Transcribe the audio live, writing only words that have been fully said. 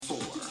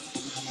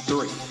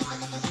3,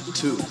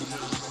 2,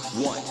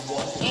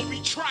 1.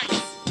 Obi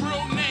Trice,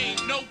 real name,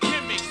 no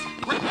gimmicks.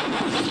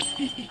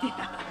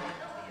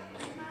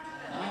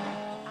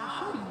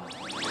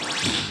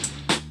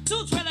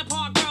 Two trailer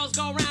park girls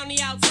go round the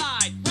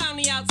outside, round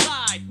the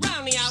outside,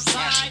 round the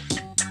outside.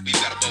 We've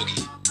got a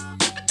bogey.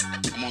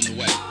 I'm on the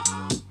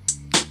way.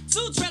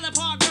 Two trailer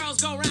park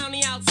girls go round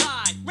the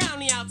outside,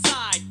 round the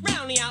outside,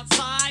 round the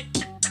outside.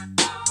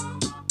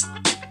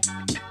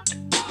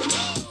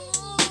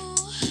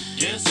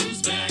 Guess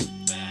who's back?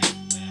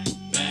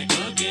 Back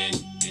again.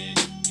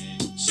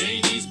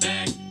 Shady's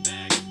back.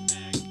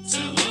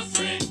 Tell a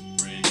friend.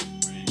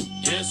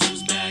 Guess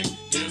who's back?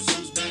 Guess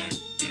who's back?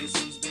 Guess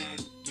who's back?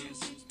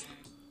 Guess who's back?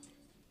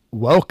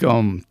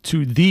 Welcome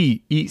to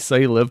the Eat,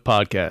 Say, Live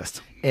podcast.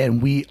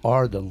 And we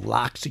are the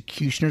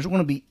Loxecutioners. We're going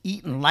to be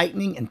eating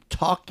lightning and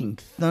talking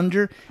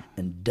thunder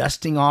and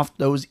dusting off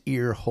those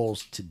ear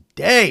holes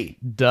today.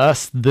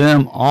 Dust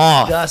them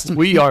off. Dust-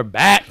 We are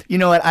back. You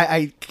know what?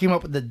 I came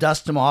up with the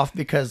dust them off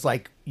because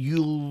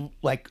you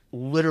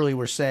literally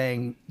were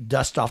saying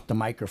dust off the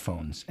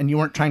microphones. And you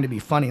weren't trying to be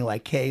funny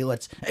like, hey, we're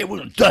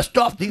going to dust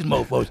off these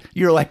mofos.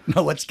 You're like,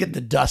 no, let's get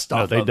the dust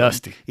off they of them.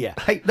 dusty. Yeah.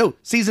 Hey, no,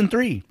 season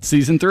 3.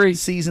 Season 3.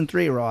 Season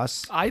 3,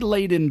 Ross. I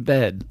laid in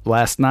bed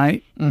last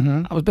night.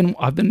 Mm-hmm.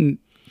 I've been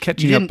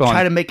catching You up didn't on.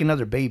 try to make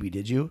another baby,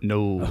 did you?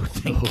 No,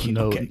 thank you.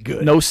 no, Okay,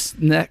 good.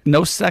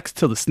 no sex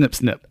till the snip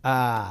snip.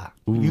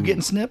 You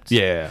getting snipped?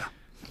 Yeah,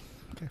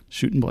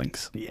 shooting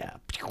blinks. Yeah.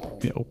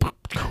 Yeah.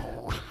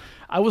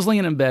 I was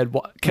laying in bed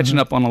catching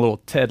up on a little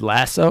Ted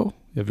Lasso.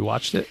 Have you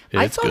watched it?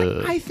 It's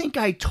good. I think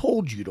I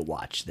told you to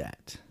watch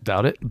that.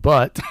 Doubt it,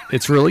 but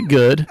it's really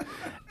good.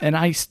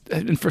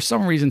 And for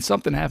some reason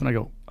something happened. I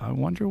go, I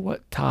wonder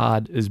what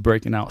Todd is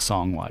breaking out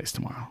song wise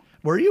tomorrow.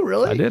 Were you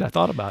really? I did. I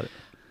thought about it.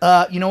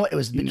 You know what? It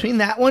was between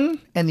that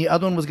one and the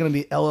other one was going to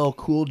be LL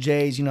Cool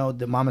J's. You know,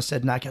 the Mama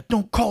Said Knockout.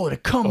 Don't call it a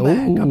comeback.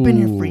 I've been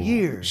here for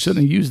years.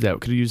 Shouldn't have used that.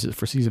 Could have used it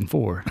for season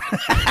 4.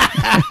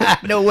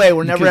 No way.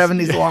 We're never having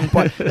these long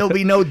podcasts. There'll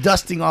be no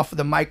dusting off of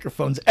the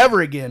microphones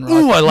ever again, Ross.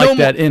 Ooh, I like No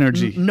that more-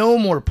 energy. No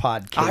more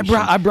podcasts.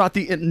 I brought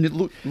the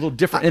little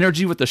different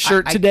energy with the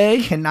shirt today.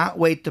 I cannot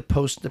wait to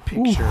post the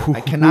picture.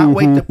 I cannot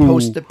wait to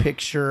post the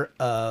picture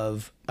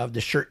of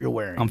the shirt you're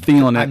wearing. I'm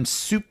feeling it. I'm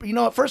super. You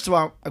know what? First of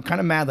all, I'm kind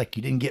of mad like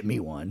you didn't get me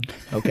one.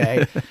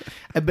 Okay,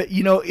 but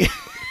you know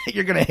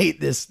you're gonna hate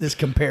this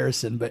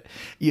comparison. But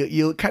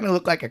you kind of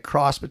look like a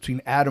cross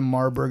between Adam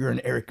Marburger and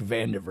Eric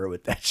Vandiver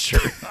with that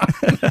shirt.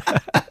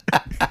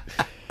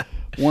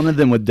 One of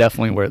them would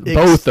definitely wear it.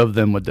 Both of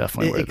them would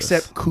definitely wear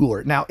Except this.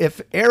 cooler. Now,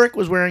 if Eric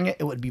was wearing it,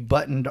 it would be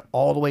buttoned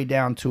all the way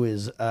down to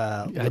his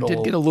I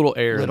did get a little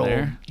air in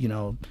there. You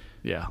know,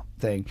 Yeah.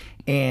 thing.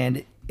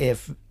 And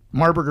if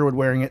Marburger would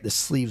wearing it, the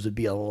sleeves would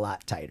be a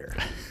lot tighter.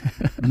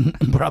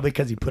 Probably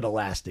because he put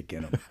elastic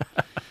in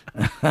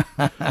them.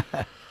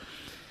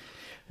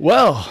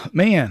 Well,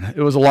 man,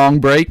 it was a long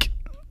break.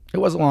 It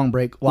was a long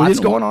break. Lots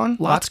didn't- going on.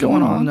 lots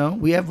going on. No,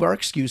 we have our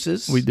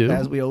excuses. We do.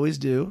 As we always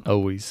do.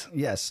 Always.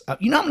 Yes.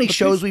 You know how many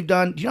shows we've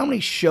done? Do you know how many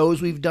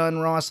shows we've done,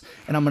 Ross?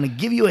 And I'm going to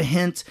give you a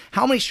hint.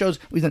 How many shows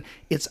we've done?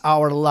 It's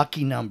our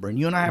lucky number. And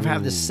you and I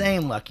have the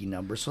same lucky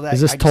number. So that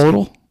Is this I just-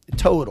 total?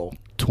 Total.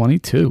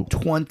 22.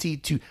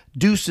 22.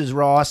 Deuces,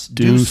 Ross.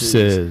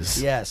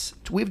 Deuces. Yes.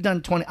 We've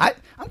done 20.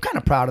 I'm kind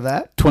of proud of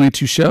that.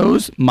 22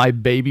 shows. My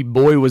baby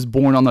boy was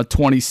born on the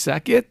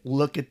 22nd.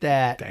 Look at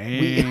that.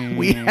 Damn.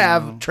 We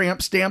have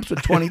tramp stamps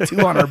with 22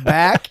 on our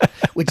back,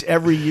 which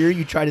every year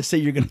you try to say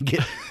you're going to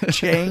get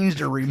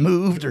changed or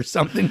removed or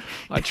something.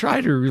 I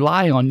try to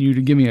rely on you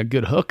to give me a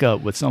good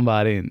hookup with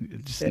somebody, and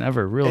it just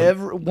never really.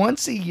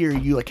 Once a year,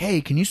 you like,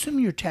 hey, can you send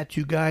me your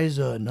tattoo guy's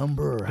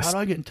number? Or how do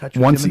I get in touch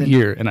with Once him? a And then-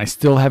 year, and I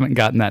still haven't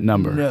gotten that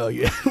number. No,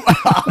 yeah.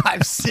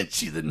 I've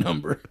sent you the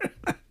number.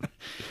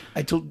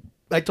 I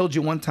told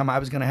you one time I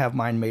was going to have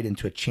mine made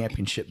into a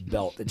championship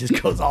belt that just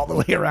goes all the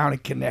way around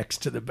and connects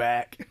to the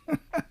back.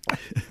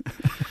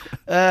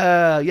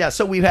 Yeah,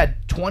 so we've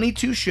had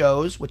 22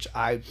 shows,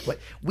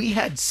 we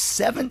had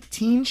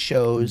 17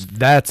 shows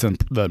That's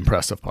the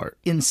impressive part.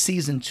 in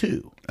season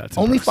 2. That's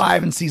Only impressive.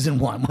 5 in season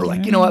 1. We're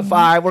like, you know what,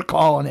 5, we're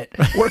calling it.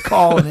 We're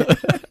calling it.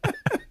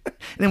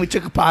 And then we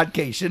took a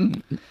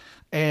podcation,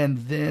 and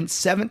then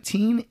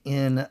 17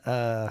 in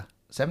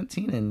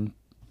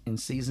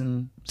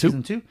season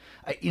 2.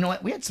 You know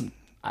what? We had some.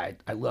 I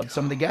loved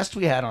some of the guests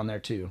we had on there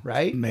too.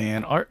 Right?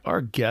 Man,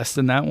 our guest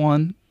in that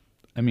one.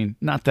 I mean,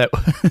 not that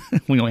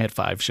we only had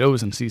 5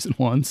 shows in season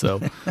 1, so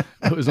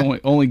it was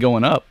only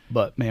going up.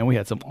 But man, we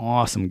had some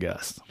awesome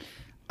guests.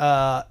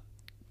 The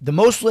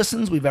most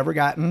listens we've ever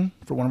gotten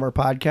for one of our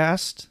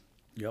podcasts.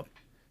 Yep.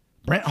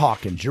 Brent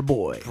Hawkins, your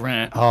boy.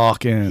 Brent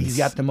Hawkins. He's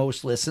got the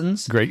most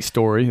listens. Great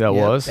story that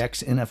was.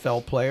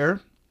 Ex-NFL player.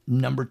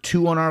 Number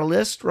 2 on our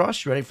list.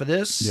 Ross, you ready for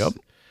this? Yep.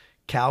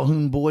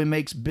 Calhoun boy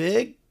makes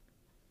big.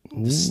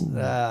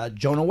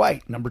 Jonah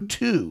White, number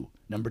 2.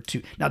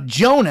 Now,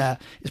 Jonah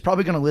is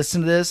probably going to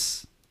listen to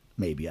this.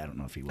 Maybe. I don't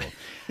know if he will.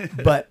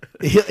 But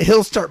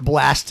he'll start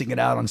blasting it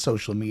out on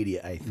social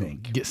media, I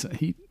think.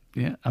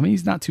 Yeah. I mean,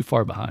 he's not too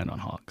far behind on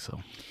Hawk. So.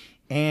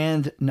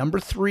 And number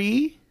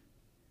 3,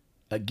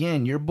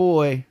 again, your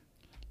boy,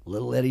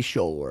 little Eddie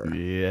Shore.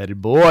 Yeah, Eddie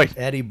boy.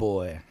 Eddie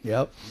boy.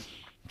 Yep.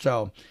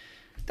 So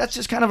that's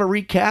just kind of a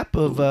recap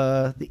of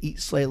the Eat,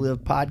 Slay,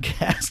 Live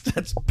podcast.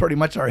 That's pretty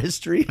much our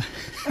history.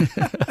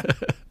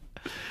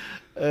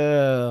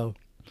 But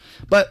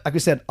like I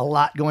said, a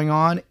lot going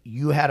on.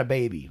 You had a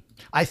baby.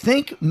 I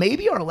think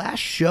maybe our last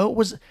show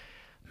was,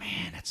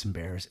 man, that's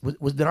embarrassing.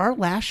 Was that our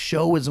last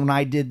show was when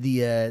I did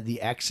the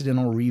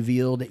accidental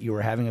reveal that you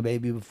were having a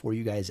baby before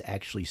you guys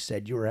actually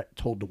said you were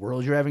told the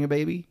world you're having a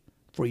baby?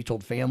 Before you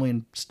told family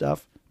and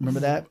stuff?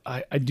 Remember that?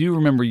 I do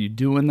remember you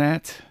doing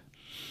that.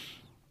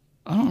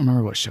 I don't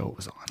remember what show it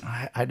was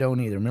on. I don't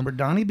either. Remember,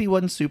 Donnie B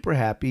wasn't super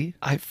happy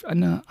I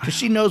know. because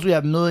she knows we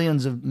have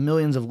millions of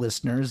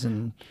listeners,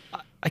 and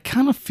I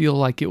kind of feel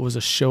like it was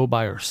a show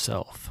by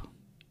herself.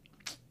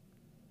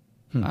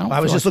 I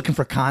was just looking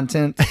for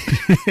content.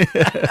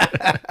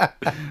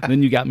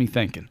 Then you got me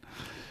thinking.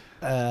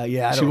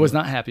 Yeah, She was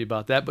not happy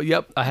about that, but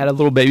yep, I had a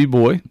little baby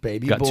boy.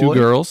 Got boy. 2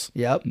 girls.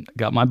 Yep.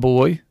 Got my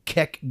boy,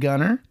 Keck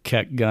Gunner.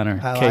 Keck Gunner,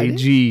 I like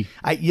KG.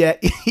 Yeah,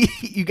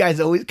 you guys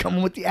always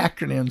come with the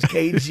acronyms.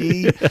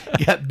 KG,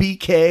 you got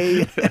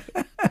BK,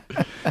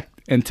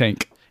 And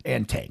Tank.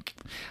 and Tank.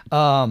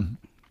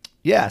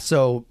 Yeah.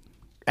 So,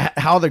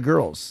 how are the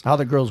girls? How are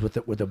the girls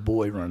with a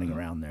boy running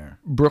around there?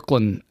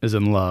 Brooklyn is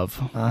in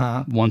love.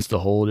 Wants to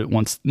hold it.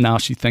 Now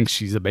she thinks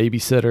she's a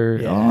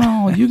babysitter. Yeah.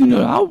 Oh, you can do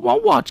it. I'll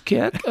watch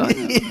Keck.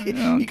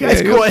 You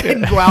guys go ahead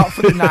and go out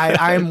for the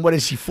night. What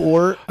is she,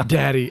 4?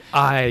 Daddy,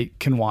 I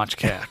can watch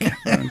Keck.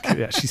 Okay,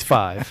 yeah, she's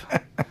 5.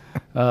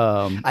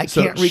 I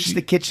can't reach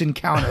the kitchen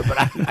counter, but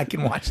I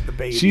can watch the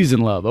baby. She's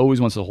in love. Always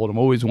wants to hold him.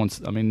 Always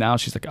wants. I mean, now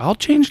she's like, I'll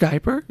change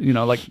diaper.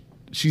 Like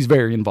she's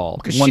very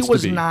involved. Because she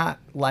was not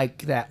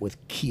like that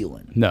with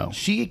Keelan. No.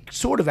 She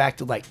sort of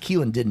acted like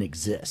Keelan didn't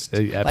exist.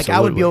 Like I would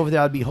Absolutely. be over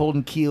there, I'd be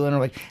holding Keelan,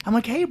 or I'm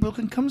like, hey,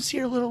 Brooklyn, come see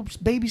your little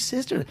baby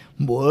sister.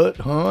 What?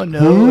 Huh?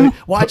 No.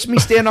 Watch me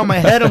stand on my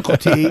head, Uncle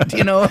T. Do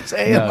you know what I'm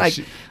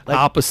saying? No,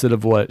 opposite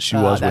of what she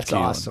was with that's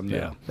Keelan. awesome.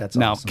 Yeah. That's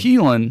now awesome.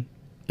 Keelan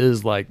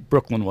is like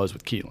Brooklyn was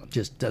with Keelan.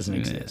 Just doesn't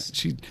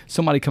exist.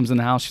 Somebody comes in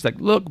the house. She's like,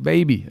 look,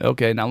 baby.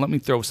 Okay, now let me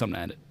throw something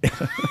at it.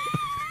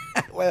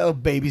 Well,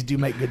 babies do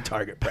make good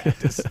target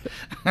practice.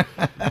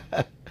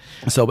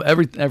 So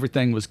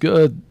everything was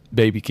good.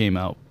 Baby came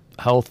out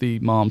healthy.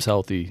 Mom's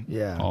healthy.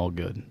 Yeah. All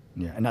good.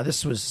 Yeah. And now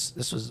this was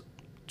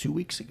 2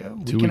 weeks ago,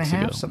 2 week and a weeks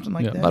half, ago. something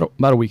like yeah, that.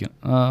 About a weekend.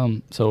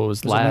 So it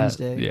was it last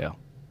Wednesday? Yeah.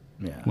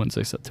 Yeah.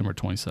 Wednesday, September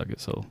 22nd.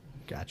 So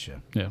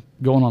Gotcha. yeah,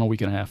 going on a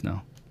week and a half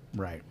now.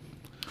 Right.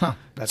 Huh.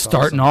 That's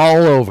Starting awesome.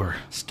 all over.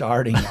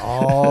 Starting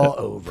all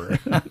over.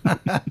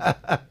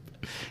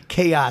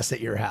 Chaos at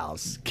your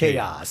house.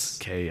 Chaos.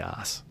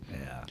 Chaos.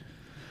 Yeah.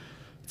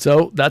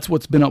 So that's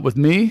what's been up with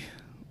me.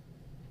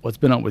 What's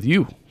been up with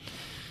you?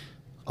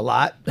 A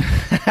lot.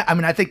 I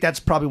mean, I think that's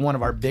probably one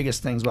of our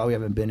biggest things while we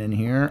haven't been in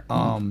here.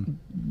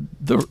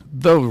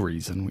 The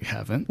reason we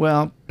haven't.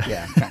 Well,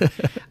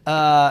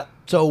 yeah.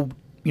 So,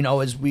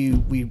 as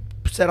we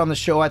said on the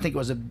show, I think it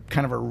was a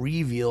kind of a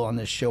reveal on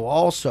this show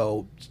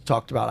also,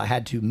 talked about I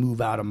had to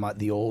move out of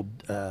the old,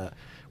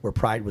 where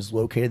Pride was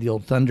located, the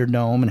old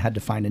Thunderdome, and had to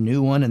find a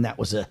new one, and that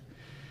was a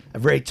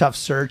very tough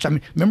search. I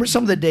mean, remember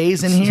some of the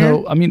days in here?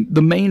 So, I mean,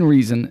 the main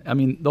reason,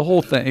 the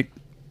whole thing,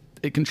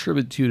 it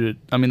contributed,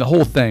 the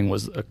whole thing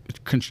was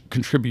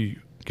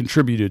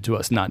contributed to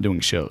us not doing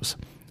shows.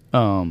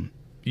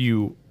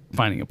 You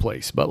finding a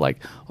place. But like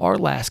our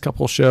last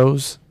couple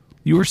shows,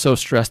 you were so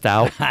stressed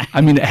out.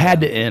 It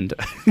had to end.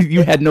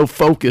 You had no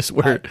focus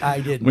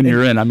I didn't. when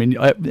you're in.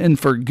 And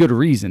for good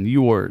reason.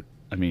 You were,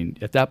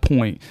 at that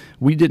point,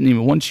 we didn't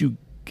even, once you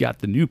got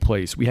the new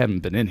place, we haven't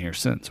been in here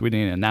since. We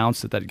didn't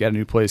announce that you got a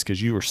new place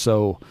because you were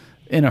so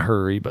in a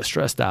hurry but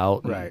stressed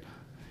out. Right.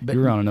 But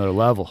you were on another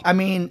level.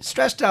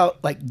 Stressed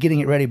out, like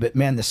getting it ready, but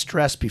man, the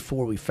stress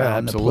before we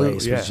found the Absolutely,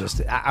 place yeah. was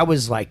just, I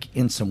was like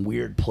in some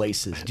weird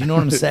places. Do you know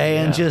what I'm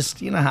saying? Yeah. Just,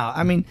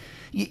 how,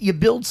 you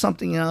build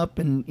something up,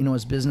 and,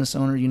 as business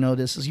owner,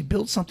 this is, you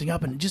build something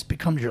up and it just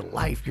becomes your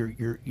life,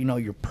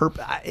 your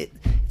purpose. It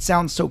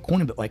sounds so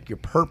corny, but like your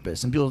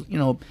purpose. And people,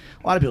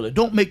 a lot of people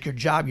don't make your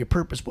job your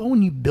purpose. Well,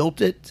 when you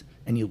built it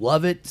and you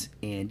love it,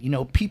 and,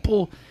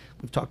 people,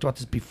 we've talked about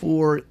this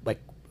before, like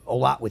a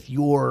lot with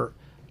your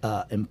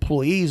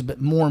employees,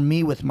 but more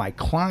me with my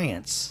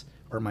clients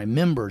or my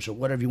members or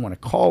whatever you want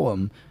to call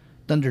them,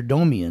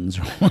 Thunderdomians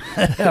or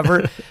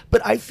whatever.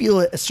 But I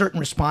feel a certain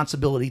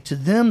responsibility to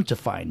them to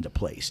find a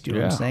place. Do you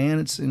know what I'm saying?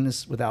 It's in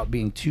this without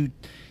being too,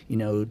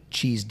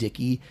 cheese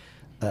dicky.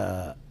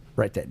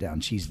 Write that down,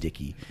 cheese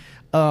dicky.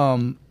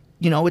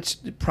 It's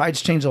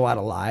Pride's changed a lot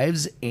of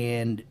lives,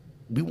 and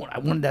I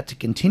wanted that to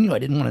continue. I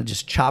didn't want to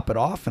just chop it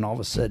off, and all of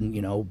a sudden,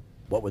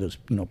 what were those,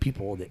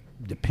 people that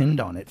depend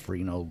on it for,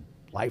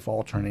 life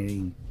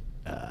alternating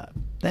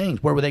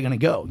things, where were they going to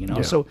go,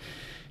 So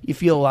you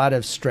feel a lot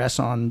of stress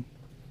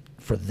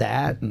for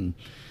that, and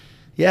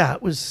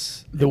it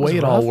was the way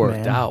it all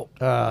worked out.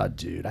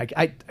 Dude,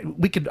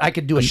 I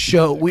could do a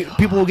show.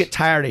 People will get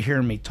tired of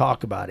hearing me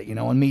talk about it,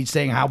 and me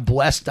saying how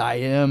blessed I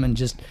am, and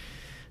just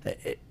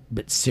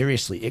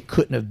seriously, it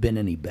couldn't have been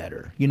any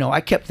better. You know,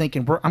 I kept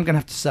thinking, I'm going to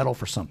have to settle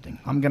for something.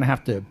 I'm going to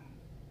have to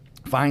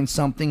find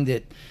something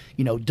that,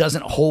 you know,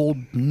 doesn't hold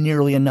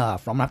nearly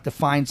enough. I'm going to have to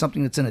find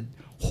something that's in a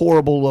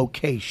horrible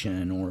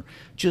location, or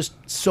just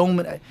so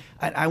many.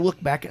 I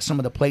look back at some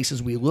of the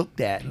places we looked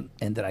at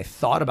and that I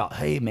thought about,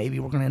 hey, maybe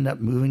we're going to end up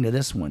moving to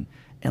this one.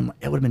 And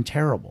it would have been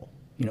terrible.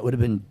 You know, it would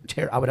have been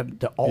I would have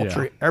to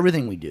alter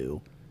everything we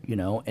do, you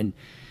know. And,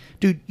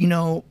 dude, you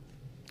know,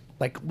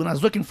 like when I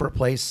was looking for a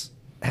place,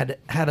 had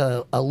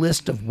a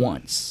list of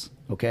wants,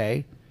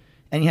 okay?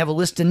 And you have a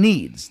list of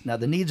needs. Now,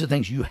 the needs are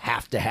things you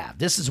have to have.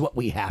 This is what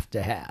we have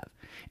to have.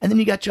 And then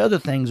you got your other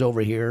things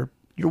over here,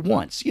 your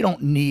wants. You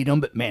don't need them,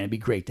 but man, it'd be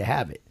great to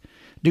have it.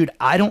 Dude,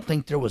 I don't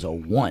think there was a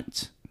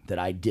want that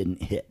I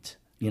didn't hit,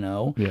 you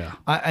know? Yeah.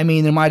 I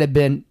mean, there might have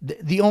been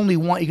the only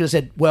one, you could have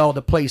said, well,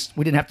 the place,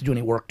 we didn't have to do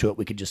any work to it.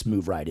 We could just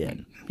move right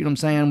in. You know what I'm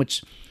saying?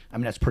 Which, I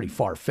mean, that's pretty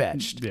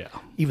far-fetched. Yeah.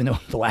 Even though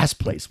the last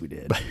place we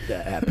did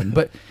that happened.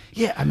 But,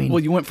 yeah, I mean.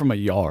 Well, you went from a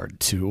yard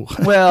to.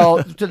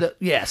 Well, to the,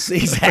 yes,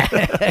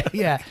 exactly.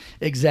 Yeah,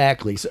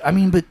 exactly. So, I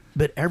mean,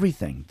 but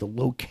everything, the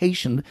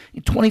location,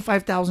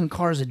 25,000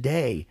 cars a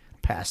day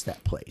pass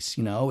that place,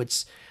 you know?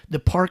 It's the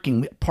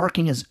parking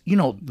is, you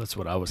know. That's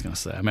what I was going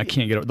to say. I mean, I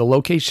can't get it. The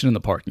location and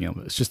the parking of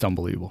it, it's just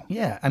unbelievable.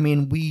 Yeah, I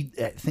mean,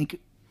 I think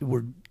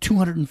we're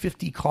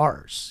 250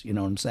 cars, you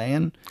know what I'm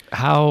saying?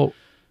 How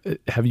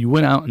have you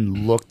went out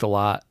and looked a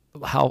lot?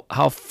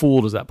 How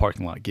full does that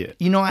parking lot get?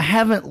 You know, I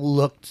haven't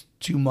looked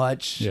too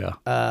much. Yeah.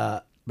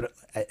 But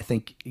I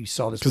think you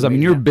saw this. Because I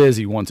mean, you're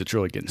busy once it's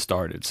really getting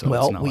started. So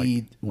well,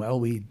 it's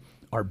not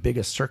our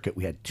biggest circuit,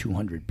 we had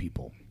 200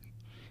 people,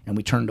 and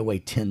we turned away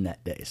 10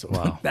 that day. So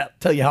wow. that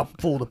tell you how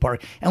full the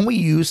park. And we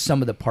used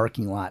some of the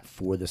parking lot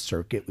for the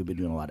circuit. We've been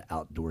doing a lot of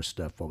outdoor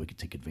stuff while we could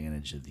take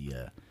advantage of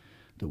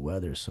the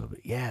weather. So,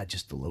 but yeah,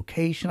 just the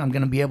location. I'm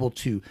going to be able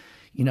to,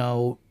 you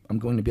know,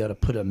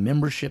 put a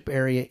membership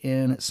area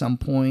in at some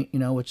point, you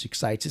know, which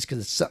excites us because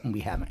it's something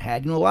we haven't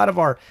had. You know, a lot of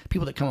our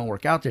people that come and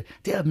work out there,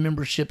 they have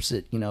memberships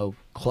at, you know,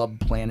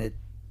 Club Planet,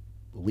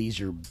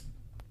 Leisure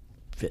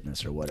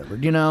Fitness or whatever,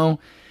 you know.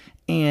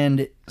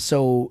 And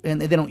so,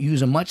 and they don't use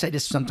them much. They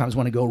just sometimes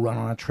want to go run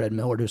on a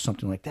treadmill or do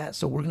something like that.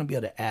 So we're going to be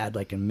able to add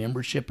like a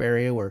membership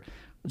area where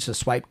it's a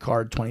swipe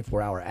card,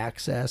 24-hour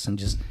access, and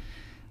just,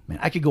 man,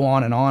 I could go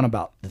on and on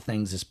about the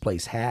things this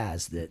place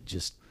has that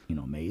just, you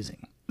know,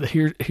 amazing.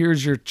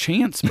 Here's your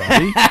chance,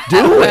 buddy.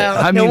 Do it.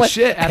 I mean,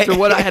 shit. After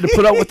what I had to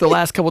put up with the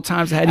last couple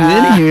times I had you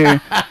in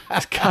here,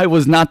 this guy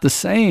was not the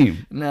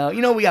same. No,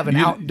 you know, we have an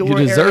outdoor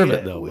area. You deserve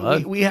it, though,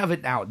 bud. We have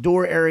an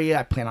outdoor area.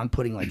 I plan on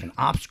putting like an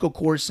obstacle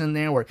course in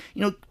there where,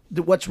 you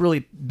know, what's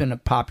really been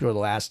popular the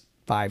last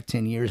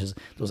 5-10 years is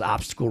those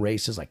obstacle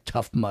races like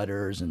Tough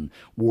Mudders and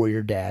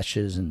Warrior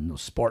Dashes, and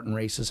those Spartan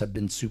races have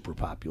been super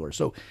popular.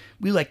 So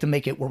we like to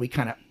make it where we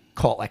kind of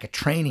call it like a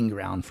training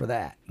ground for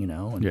that, you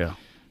know? And yeah.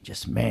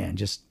 Just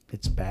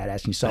it's badass.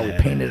 And you saw we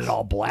painted it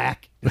all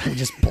black. We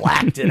just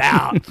blacked it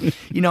out.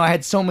 You know, I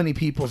had so many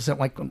people say,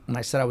 like when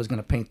I said I was going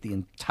to paint the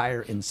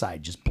entire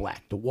inside just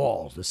black, the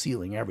walls, the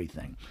ceiling,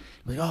 everything.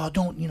 Like, oh,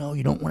 you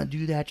don't want to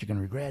do that. You're going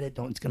to regret it.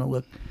 You're going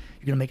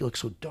to make it look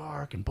so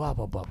dark and blah,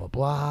 blah, blah, blah,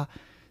 blah.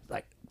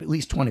 Like at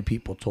least 20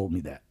 people told me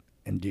that.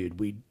 And dude,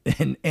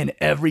 and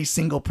every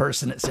single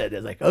person that said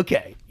it, like,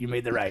 okay, you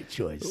made the right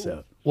choice.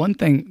 So one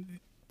thing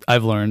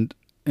I've learned,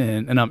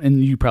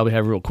 and you probably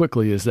have real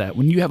quickly, is that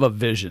when you have a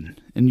vision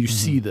and you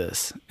see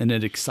this and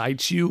it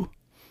excites you,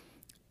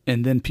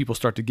 and then people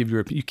start to give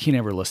you can't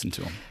ever listen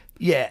to them.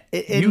 Yeah,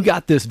 you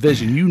got this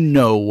vision. You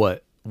know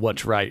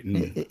what's right,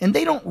 and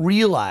they don't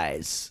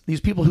realize,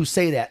 these people who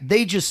say that,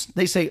 they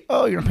say,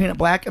 oh, you're gonna paint it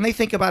black, and they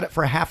think about it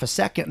for a half a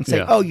second and say,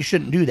 oh, you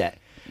shouldn't do that.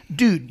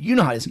 Dude, you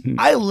know how it is.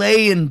 I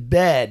lay in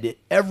bed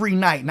every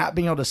night not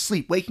being able to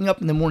sleep, waking up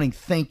in the morning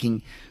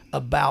thinking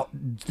about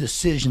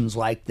decisions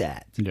like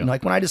that. Yeah. You know,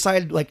 like when I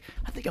decided, like,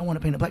 I think I want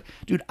to paint it black.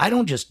 Dude, I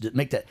don't just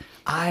make that.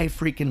 I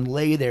freaking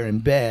lay there in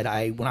bed.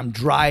 When I'm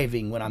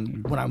driving, when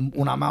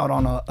I'm out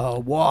on a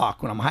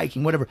walk, when I'm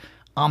hiking, whatever,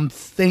 I'm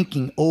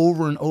thinking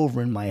over and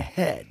over in my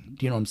head.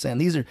 Do you know what I'm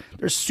saying?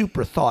 They're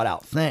super thought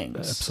out things.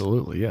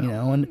 Absolutely, yeah. You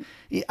know, and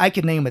I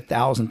could name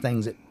 1,000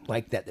 things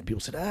like that people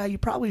said, you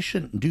probably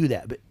shouldn't do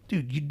that. But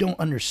dude, you don't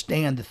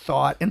understand the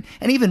thought and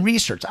even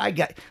research.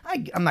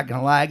 I'm not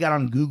gonna lie, I got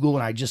on Google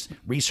and I just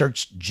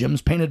researched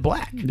gyms painted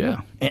black.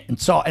 Yeah.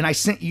 And I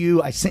sent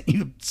you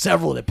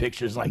several of the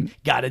pictures,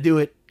 like, gotta do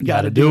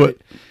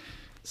it.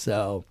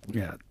 So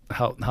yeah,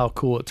 how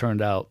cool it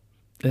turned out.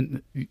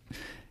 And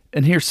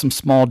here's some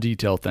small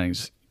detail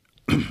things.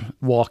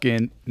 Walk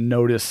in,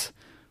 notice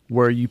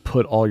where you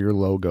put all your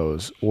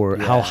logos or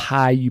how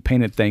high you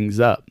painted things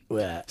up.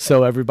 Yeah.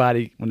 So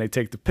everybody, when they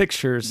take the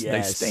pictures,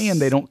 Yes. they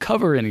stand, they don't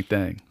cover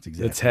anything.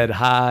 Exactly. It's head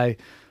high.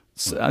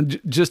 So,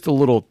 just a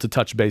little to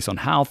touch base on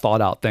how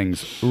thought out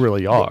things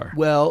really are.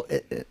 Well,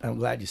 I'm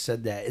glad you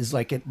said that. It's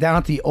like down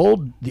at the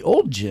old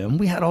gym,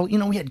 we had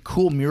we had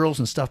cool murals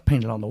and stuff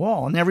painted on the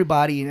wall, and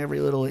everybody and every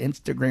little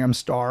Instagram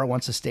star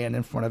wants to stand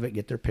in front of it,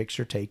 get their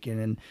picture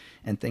taken,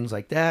 and things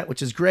like that,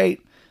 which is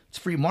great. It's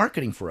free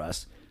marketing for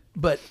us.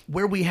 But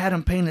where we had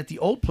them painted at the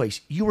old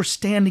place, you were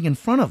standing in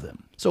front of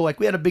them. So like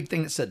we had a big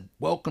thing that said,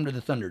 "Welcome to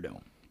the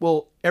Thunderdome."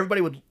 Well,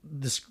 everybody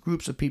this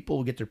groups of people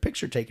would get their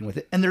picture taken with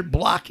it, and they're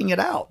blocking it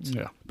out.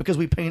 Yeah. Because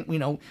we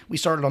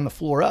started on the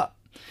floor up.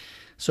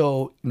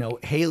 So,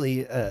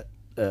 Haley,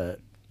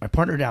 my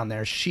partner down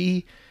there,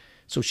 she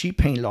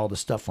painted all the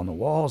stuff on the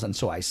walls. And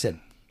so I said,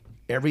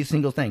 every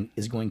single thing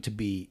is going to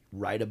be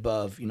right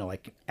above,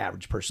 like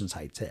average person's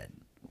height's head.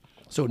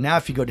 So now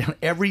if you go down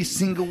every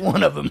single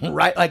one of them,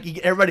 right, like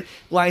everybody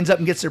lines up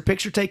and gets their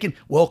picture taken,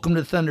 welcome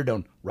to the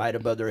Thunderdome, right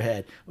above their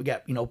head. We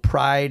got,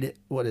 pride,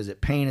 what is it?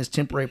 Pain is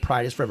temporary,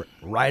 pride is forever,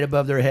 right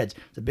above their heads.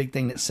 It's a big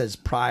thing that says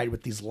pride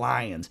with these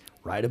lions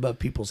right above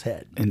people's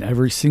head. And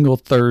every single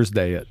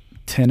Thursday at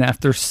 10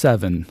 after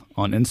 7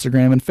 on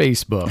Instagram and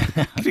Facebook.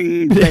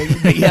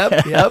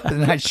 Yep.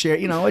 And I share,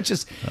 it's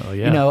just,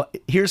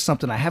 here's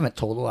something I haven't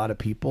told a lot of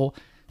people.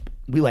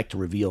 We like to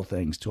reveal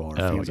things to our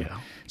fans. Yeah.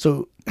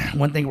 So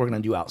one thing we're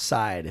going to do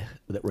outside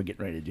that we're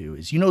getting ready to do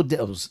is,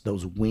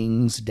 those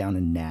wings down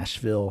in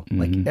Nashville,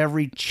 like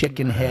every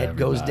chicken head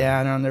goes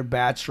down on their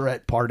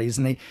bachelorette parties,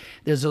 and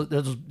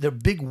their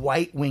big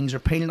white wings are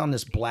painted on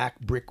this black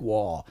brick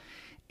wall.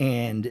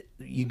 And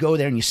you go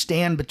there and you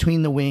stand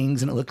between the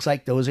wings, and it looks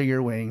like those are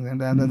your wings,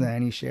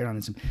 and you share it on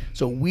it.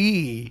 So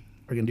we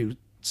are going to do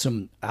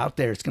some out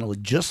there. It's going to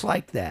look just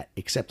like that,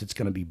 except it's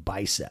going to be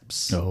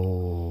biceps.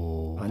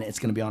 Oh. And it's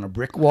going to be on a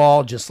brick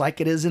wall, just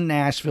like it is in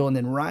Nashville. And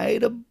then right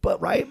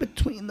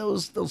between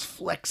those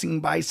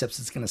flexing biceps,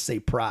 it's going to say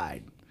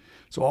pride.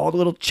 So all the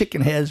little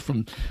chicken heads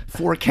from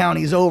 4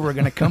 counties over are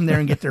going to come there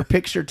and get their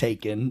picture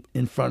taken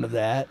in front of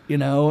that,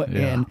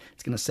 and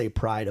it's going to say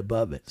pride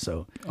above it.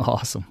 So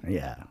awesome.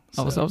 Yeah.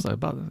 I was like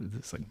about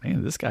this, like,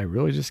 man, this guy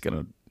really just going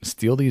to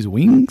steal these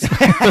wings?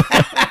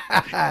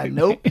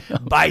 Nope.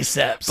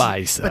 Biceps.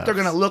 Biceps. But they're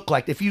going to look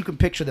like, if you can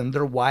picture them,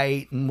 they're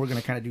white, and we're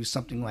going to kind of do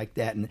something like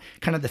that. And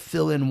kind of the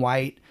fill-in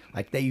white,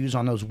 like they use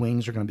on those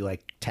wings, are going to be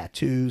like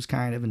tattoos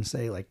kind of, and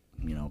say like,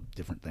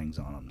 different things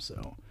on them.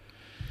 So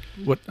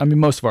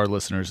most of our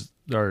listeners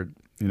are,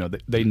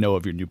 they know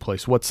of your new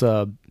place. What's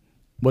the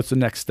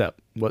next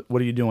step? What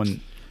are you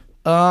doing?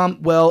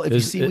 Well, if you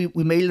see,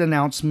 we made an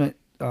announcement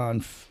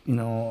on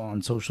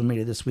social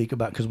media this week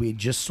because we had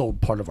just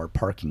sold part of our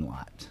parking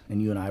lot,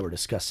 and you and I were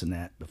discussing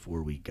that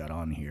before we got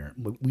on here.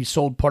 We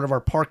sold part of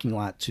our parking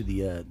lot to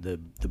the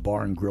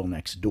bar and grill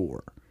next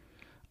door.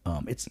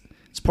 It's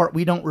part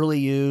we don't really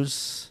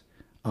use.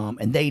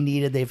 And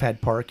they've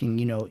had parking,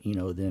 them,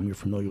 you're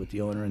familiar with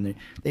the owner, and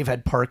they've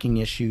had parking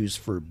issues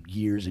for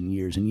years and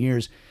years and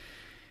years.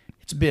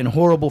 It's been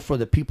horrible for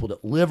the people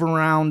that live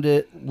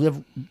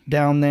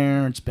down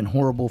there. It's been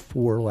horrible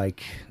for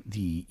like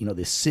the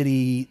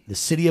city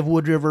of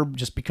Wood River,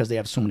 just because they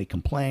have so many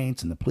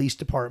complaints, and the police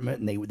department,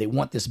 and they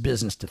want this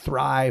business to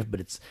thrive,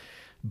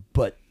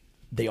 but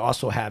they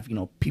also have,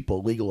 people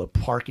illegal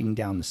parking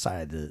down the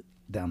side of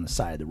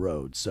the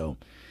road. So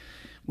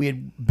we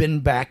had been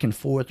back and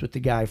forth with the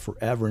guy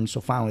forever, and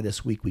so finally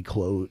this week we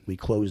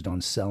closed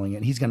on selling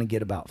it. He's going to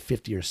get about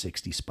 50 or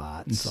 60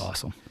 spots. That's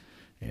awesome.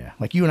 Yeah,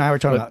 like you and I were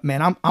talking about,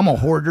 man, I'm a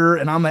hoarder,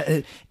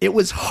 and it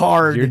was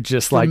hard. You're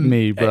just like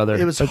me, brother.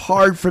 It was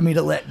hard for me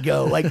to let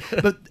go.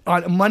 But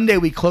on Monday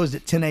we closed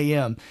at 10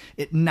 a.m.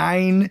 At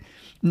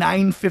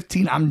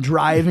 9:15, I'm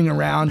driving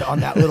around on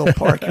that little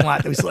parking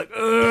lot that was like,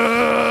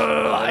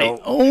 I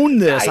own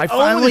this. I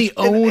finally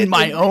own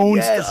my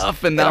own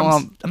stuff, and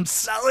now I'm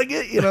selling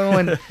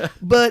it,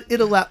 but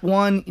it allowed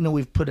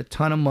we've put a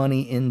ton of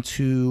money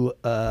into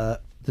the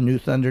new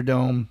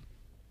Thunderdome.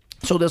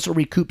 So this will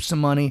recoup some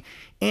money,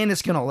 and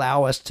it's going to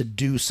allow us to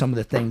do some of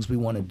the things we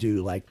want to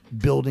do, like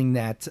building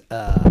that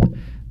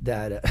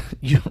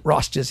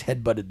Ross just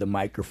headbutted the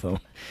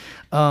microphone.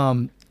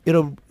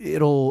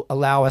 It'll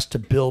allow us to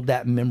build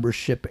that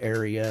membership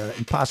area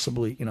and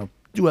possibly,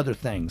 do other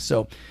things.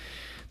 So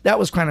that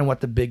was kind of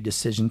what the big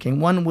decision came.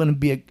 One, want to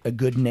be a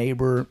good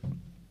neighbor.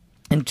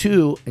 And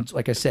two, it's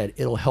like I said,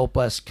 it'll help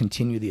us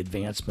continue the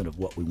advancement of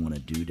what we want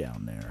to do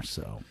down there.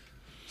 So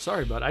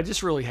sorry, bud. I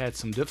just really had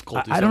some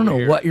difficulties. I don't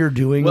know what you're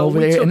doing over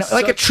there. And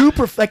like the true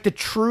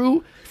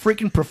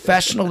freaking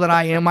professional that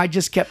I am, I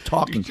just kept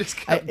talking. You just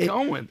kept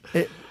going.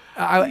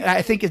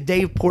 I think as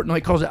Dave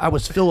Portnoy calls it, I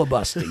was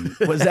filibustering.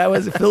 Was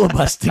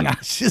filibustering? I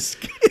was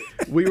just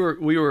we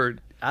were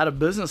out of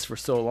business for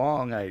so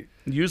long. I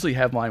usually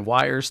have my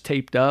wires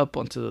taped up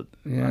onto.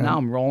 Now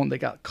I'm rolling. They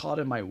got caught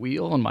in my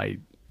wheel and my.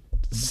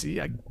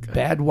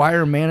 Bad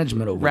wire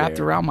management over wrapped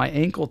there. around my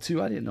ankle too.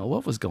 I didn't know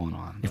what was going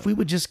on. If we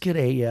would just get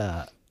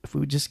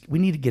we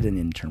need to get an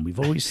intern. We've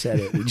always said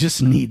it. We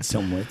just need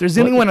someone. If there's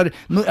anyone,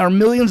 our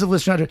millions of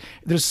listeners,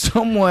 there's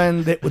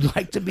someone that would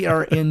like to be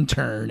our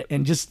intern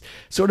and just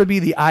sort of be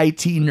the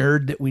IT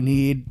nerd that we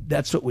need.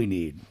 That's what we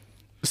need.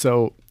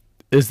 So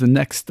is the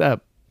next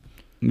step,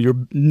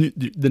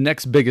 the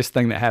next biggest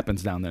thing that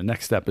happens down there?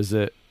 Next step, is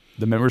it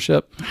the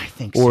membership? I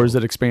think or so. Is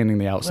it expanding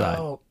the outside?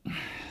 Well,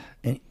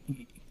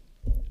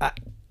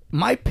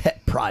 my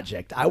pet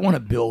project, I want to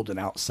build an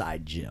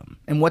outside gym.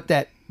 And what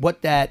that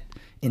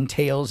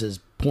entails is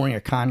pouring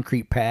a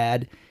concrete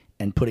pad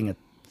and putting a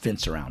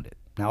fence around it.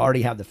 I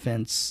already have the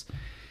fence,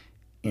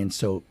 and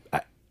so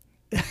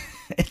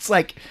it's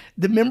like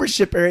the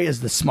membership area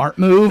is the smart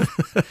move.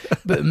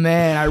 But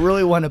man, I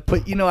really want to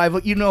put,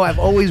 I've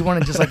always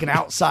wanted just like an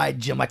outside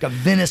gym, like a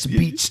Venice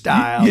Beach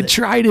style. You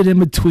tried it in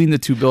between the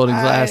two buildings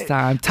last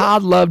time.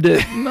 Todd loved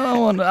it. No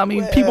one, I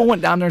mean, people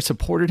went down there and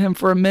supported him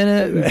for a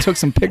minute and took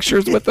some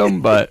pictures with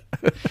him, but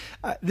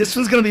this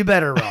one's going to be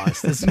better,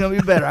 Ross. This is going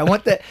to be better. I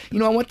want that,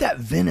 I want that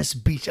Venice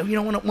Beach. I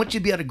want you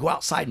to be able to go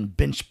outside and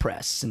bench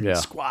press and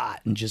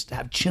squat and just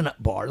have chin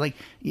up bar. Like,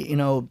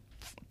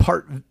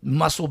 part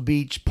Muscle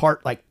Beach,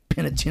 part like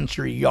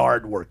penitentiary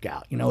yard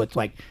workout. It's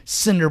like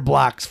cinder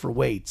blocks for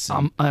weights.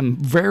 I'm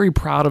very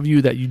proud of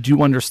you that you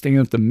do understand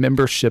that the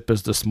membership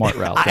is the smart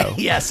route,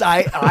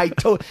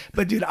 though.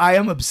 But dude, I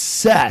am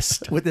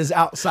obsessed with this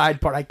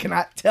outside part. I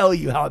cannot tell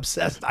you how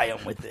obsessed I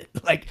am with it.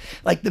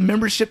 Like the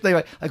membership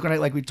thing,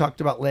 like we talked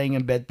about laying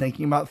in bed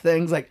thinking about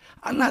things. Like,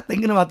 I'm not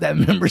thinking about that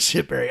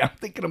membership area. I'm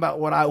thinking about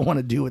what I want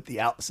to do with the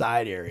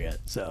outside area.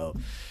 So,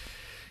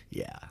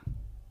 yeah.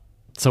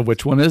 So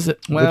which one is it?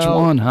 Well, which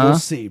one, huh? We'll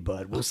see,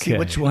 bud. We'll see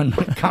which one.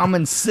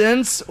 Common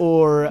sense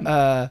or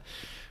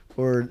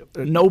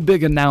no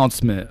big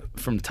announcement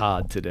from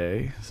Todd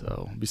today.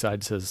 So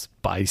besides his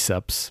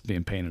biceps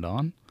being painted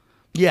on.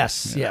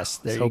 Yes.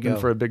 There you go. Hoping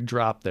for a big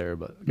drop there,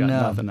 but got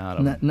nothing out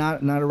of it.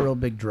 Not a real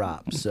big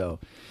drop. So,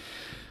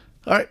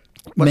 all right.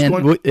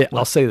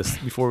 I'll say this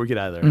before we get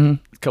out of there.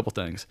 Mm-hmm. A couple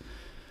things.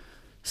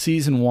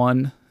 Season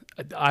 1,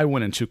 I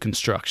went into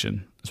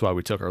construction. That's why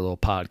we took our little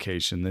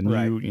podcation. Then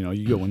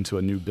you go into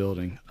a new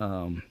building.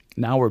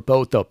 Now we're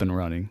both up and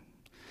running,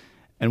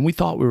 and we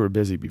thought we were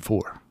busy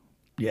before.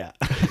 Yeah,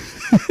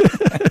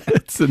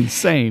 it's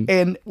insane.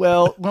 And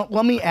well,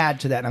 let me add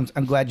to that.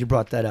 I'm glad you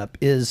brought that up.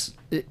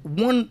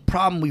 One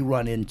problem we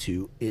run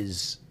into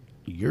is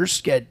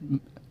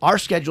our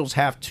schedules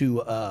have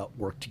to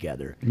work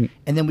together,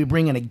 and then we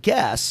bring in a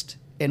guest,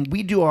 and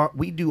we do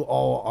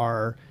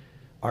all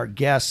our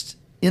guests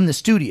in the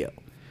studio.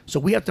 So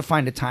we have to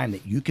find a time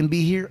that you can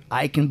be here,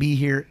 I can be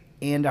here,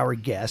 and our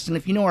guest. And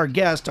if you know our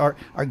guests are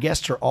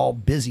all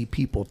busy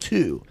people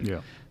too.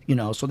 Yeah.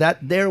 So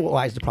that there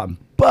lies the problem.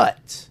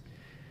 But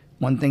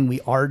one thing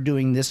we are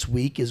doing this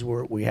week is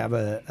we have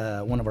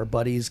one of our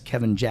buddies,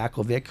 Kevin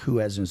Jakovic, who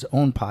has his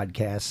own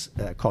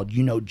podcast called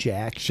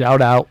Jack.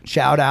 Shout out,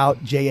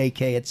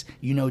 JAK. It's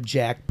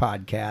Jack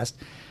podcast.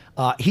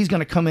 He's going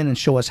to come in and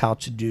show us how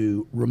to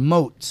do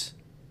remote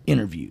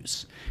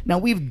interviews. Now,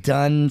 we've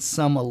done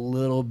some a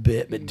little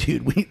bit, but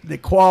dude, the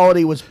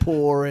quality was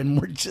poor, and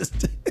we're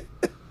just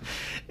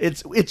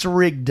it's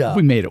rigged up.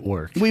 We made it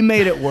work,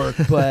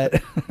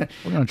 but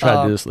we're gonna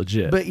try to do this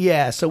legit. But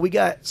yeah, so we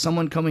got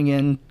someone coming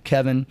in,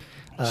 Kevin,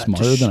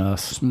 smarter than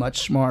us,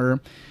 much smarter,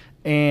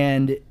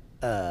 and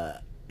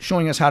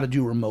showing us how to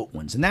do remote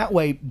ones, and that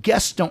way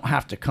guests don't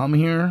have to come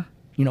here.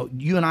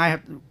 You and I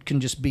can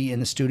just be in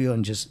the studio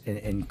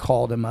and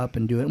call them up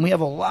and do it. And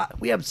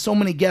we have so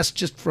many guests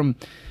just from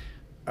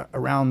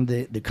around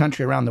the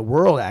country, around the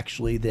world,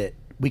 actually, that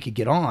we could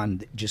get on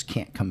that just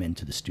can't come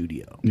into the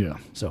studio. Yeah.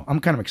 So I'm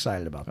kind of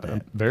excited about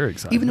that. Very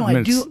excited. Even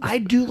though I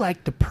do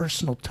like the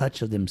personal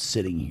touch of them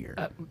sitting here.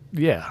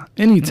 Yeah.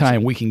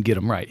 Anytime we can get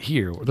them right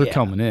here, they're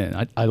coming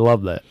in. I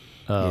love that.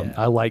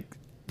 I like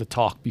the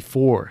talk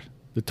before.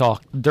 The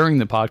talk during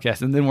the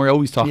podcast, and then we're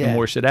always talking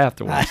more shit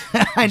afterwards.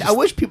 I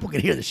wish people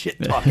could hear the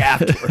shit talk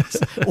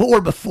afterwards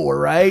or before,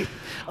 right?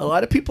 A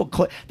lot of people.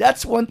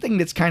 That's one thing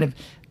that's kind of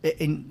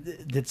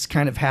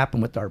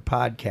happened with our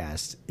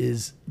podcast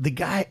is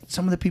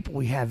some of the people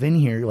we have in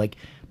here, like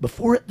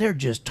before it, they're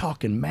just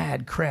talking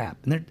mad crap,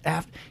 and they're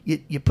after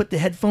you put the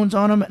headphones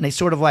on them, and they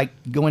sort of like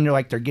go in there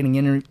like they're getting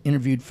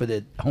interviewed for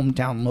the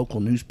hometown local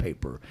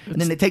newspaper,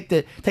 and then they take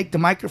the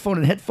microphone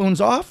and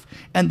headphones off,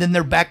 and then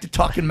they're back to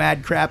talking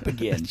mad crap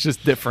again. It's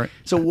just different.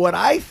 So what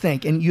I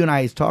think, and you and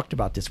I have talked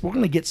about this, we're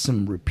going to get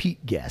some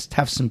repeat guests,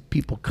 have some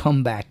people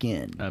come back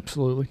in.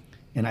 Absolutely.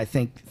 And I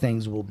think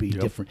things will be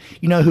different.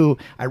 You know who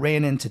I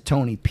ran into?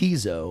 Tony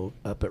Pizzo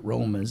up at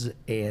Roma's,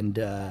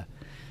 and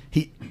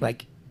he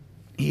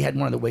had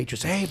one of the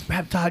waitresses, hey,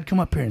 have Todd come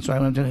up here. And so I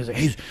went to him and said,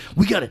 hey,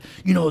 we got to,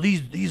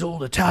 these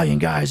old Italian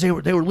guys, they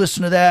were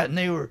listening to that, and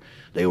they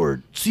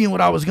were seeing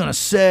what I was going to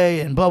say,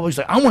 and blah, blah. He's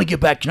like, I want to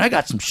get back to you, I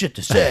got some shit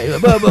to say.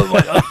 Blah, blah,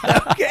 blah.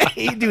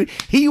 Okay, dude,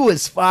 he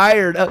was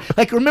fired up.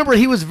 Like, remember,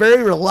 he was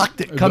very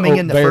reluctant coming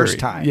in the first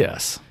time.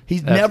 Yes.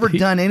 He's never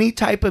done any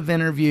type of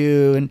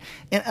interview,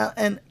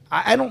 and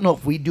I don't know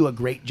if we do a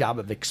great job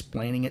of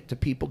explaining it to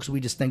people because we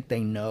just think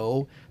they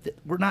know that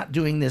we're not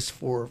doing this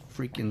for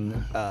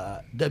freaking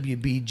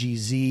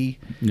WBGZ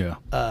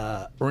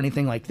or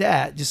anything like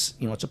that. Just,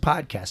 it's a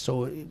podcast.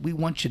 So we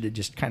want you to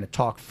just kind of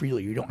talk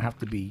freely. You don't have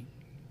to be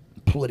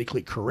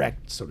politically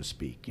correct, so to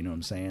speak. You know what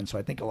I'm saying? So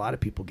I think a lot of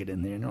people get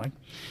in there and they're like,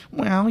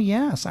 well,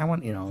 yes, I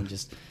want,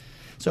 just...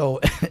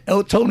 So,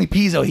 Tony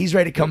Pizzo, he's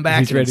ready to come back.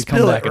 He's ready to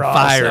come back and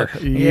fire.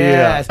 So,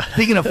 yeah.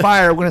 Speaking of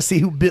fire, we're going to see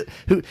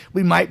who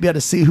we might be able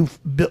to see who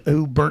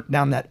burnt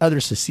down that other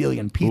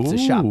Sicilian pizza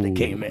shop that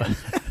came in.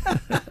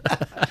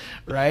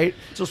 right?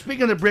 So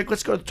speaking of the brick,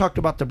 let's go talk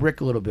about the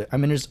brick a little bit. I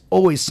mean, there's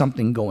always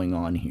something going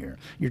on here.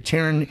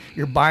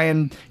 You're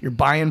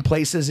buying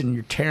places and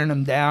you're tearing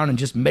them down and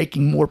just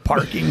making more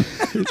parking.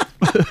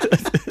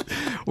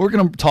 We're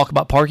going to talk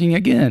about parking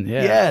again.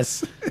 Yeah.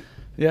 Yes.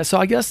 Yeah. So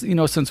I guess,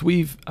 since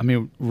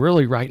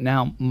really right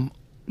now,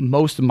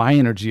 most of my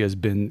energy has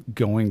been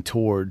going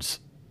towards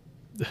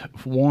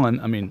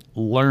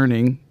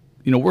learning.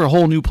 We're a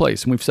whole new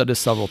place, and we've said this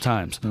several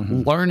times.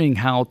 Learning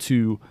how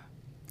to,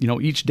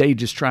 each day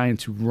just trying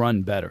to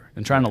run better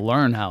and trying to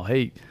learn how,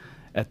 hey,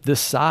 at this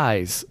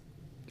size,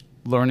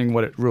 learning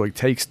what it really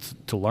takes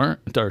to learn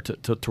or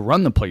to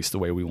run the place the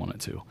way we want it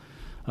to.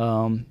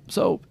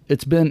 So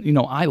it's been,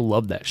 I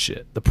love that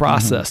shit. The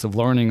process of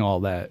learning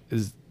all that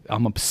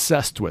I'm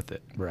obsessed with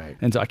it. Right.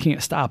 And so I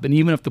can't stop. And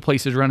even if the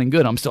place is running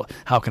good, I'm still,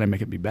 how can I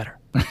make it be better?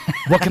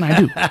 What can I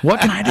do? What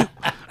can I do?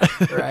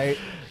 Right.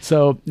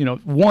 So,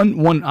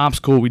 one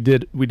obstacle we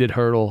did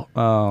hurdle,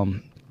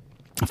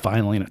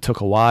 finally, and it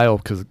took a while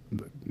because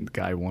the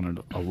guy wanted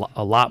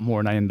a lot more,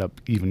 and I ended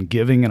up even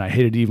giving, and I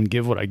hated to even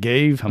give what I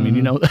gave. I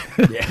mean,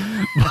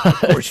 Yeah.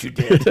 Of course you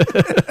did.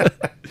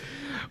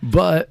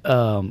 But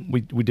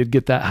we did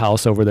get that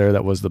house over there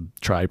that was the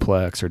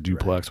triplex or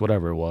duplex,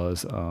 whatever it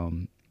was.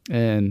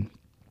 And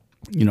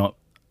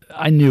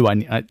I knew I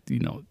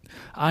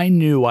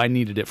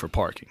needed it for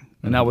parking,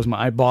 and that was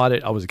I bought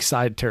it. I was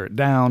excited to tear it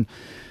down.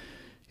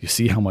 You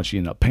see how much you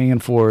end up paying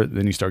for it.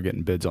 Then you start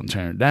getting bids on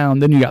tearing it down.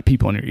 Then you got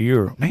people in your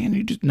ear, man,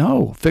 you just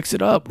fix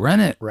it up,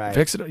 rent it, right.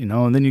 Fix it up,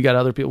 And then you got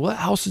other people. Well, that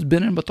house has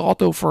been in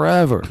Bethalto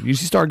forever. You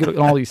start getting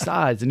all these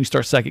sides, and you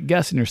start second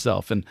guessing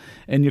yourself, and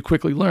you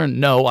quickly learn.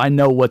 No, I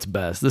know what's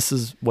best. This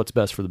is what's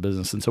best for the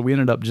business. And so we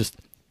ended up just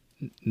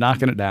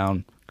knocking it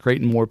down,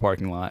 creating more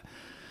parking lot.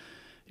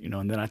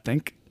 And then I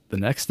think the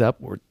next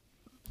step,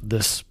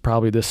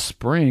 probably this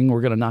spring, we're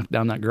going to knock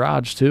down that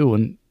garage too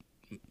and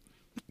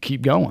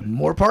keep going.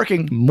 More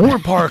parking. And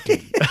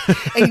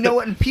you know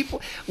what? And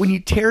people, when you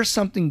tear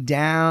something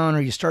down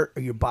or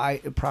you buy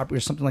a property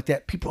or something like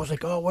that, people are always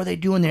like, oh, what are they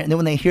doing there? And then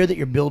when they hear that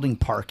you're building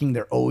parking,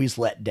 they're always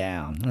let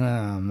down.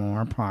 Oh,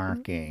 more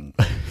parking.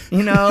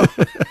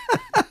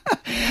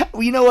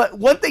 Well, you know what?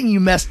 One thing you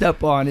messed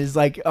up on is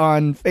like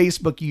on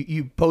Facebook,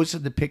 you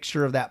posted the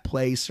picture of that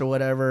place or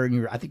whatever,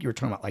 and I think you were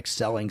talking about like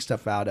selling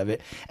stuff out of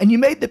it, and you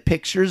made the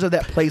pictures of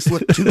that place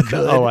look too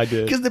good. Oh, I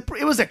did. Because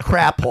it was a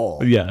crap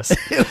hole. Yes.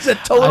 It was a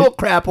total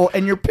crap hole,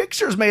 and your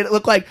pictures made it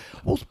look like,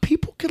 well,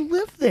 people could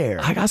live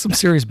there. I got some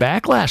serious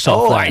backlash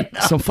off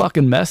that. Some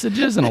fucking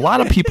messages and a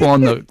lot of people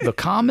on the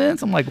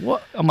comments. I'm like,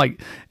 what?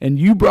 And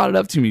you brought it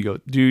up to me. You go,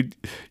 dude,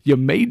 you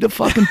made the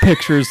fucking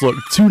pictures look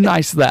too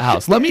nice to that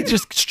house. Let me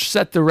just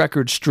set the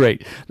record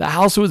straight. The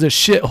house was a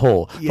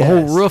shithole. Yes. The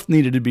whole roof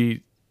needed to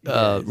be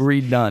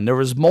redone. There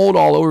was mold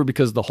all over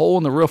because the hole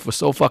in the roof was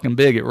so fucking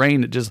big. It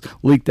rained. It just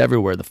leaked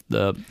everywhere.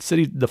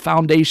 The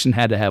foundation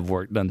had to have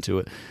work done to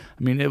it.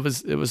 I mean, it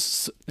was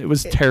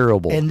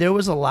terrible. And there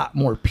was a lot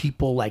more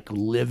people like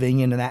living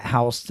in that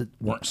house that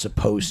weren't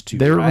supposed to.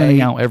 They were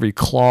renting out every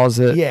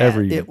closet, yes.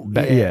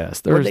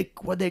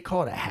 What they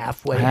call it, a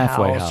halfway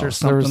house or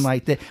something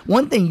like that.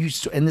 One thing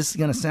and this is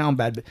going to sound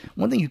bad, but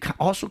one thing you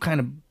also kind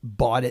of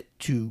bought it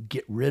to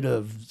get rid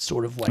of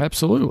sort of like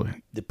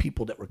absolutely the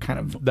people that were kind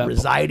of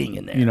residing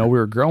in there. We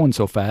were growing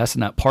so fast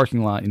in that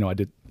parking lot.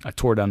 I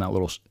tore down that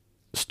little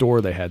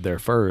store they had there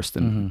first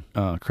and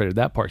created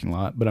that parking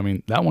lot. But I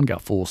mean, that one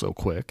got full so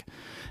quick.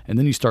 And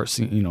then you start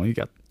seeing, you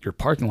got your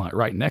parking lot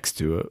right next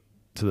to it,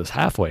 to this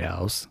halfway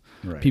house,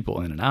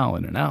 people in and out.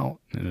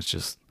 And it's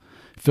just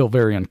feel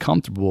very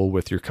uncomfortable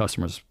with your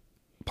customers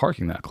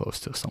parking that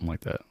close to something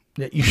like that.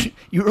 Yeah,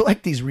 you were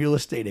like these real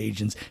estate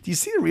agents. Do you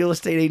see the real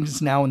estate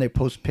agents now when they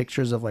post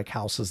pictures of like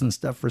houses and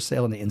stuff for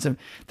sale on the Instagram?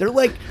 They're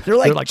like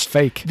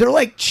fake. They're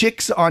like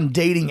chicks on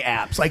dating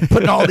apps, like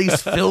putting all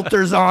these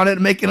filters on it,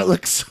 making it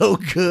look so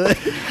good.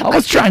 I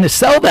was trying to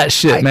sell that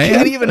shit, man. I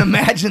can't even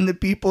imagine the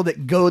people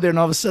that go there and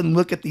all of a sudden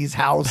look at these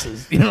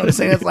houses. You know what I'm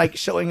saying? It's like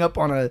showing up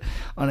on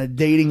a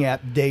dating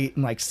app date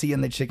and like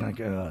seeing the chick and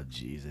like, oh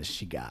Jesus,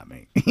 she got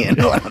me. You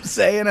know what I'm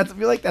saying? I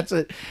feel like that's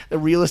what the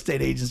real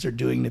estate agents are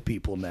doing to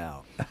people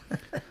now.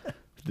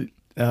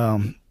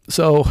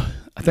 So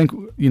I think,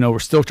 we're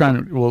still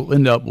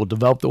we'll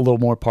develop a little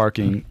more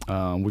parking.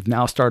 We've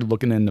now started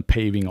looking into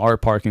paving our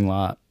parking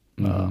lot,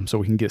 so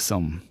we can get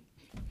some,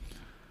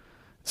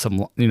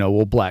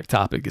 we'll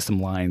blacktop it, get some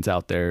lines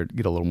out there,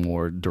 get a little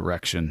more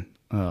direction.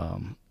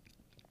 And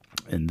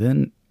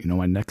then,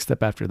 my next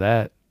step after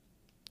that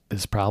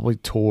is probably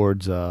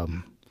towards,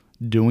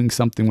 doing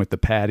something with the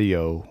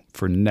patio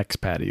for next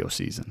patio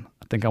season.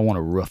 I think I want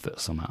to roof it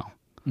somehow.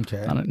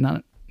 Okay.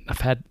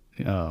 I've had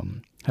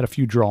a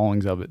few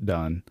drawings of it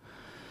done.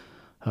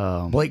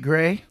 Blake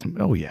Gray.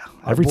 Oh yeah,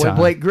 every time.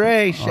 Blake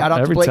Gray. Shout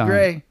out to Blake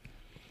Gray.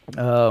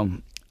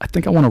 I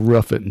think I want to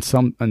roof it in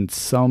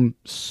some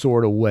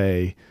sort of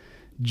way,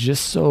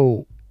 just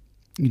so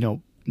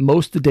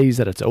most of the days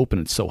that it's open,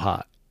 it's so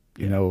hot.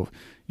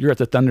 You're at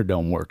the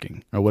Thunderdome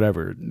working or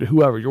whatever,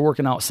 whoever you're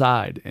working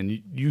outside,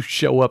 and you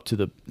show up to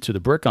the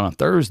brick on a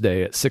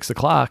Thursday at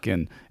 6:00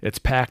 and it's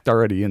packed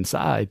already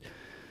inside.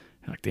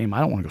 Like, damn, I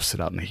don't want to go sit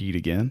out in the heat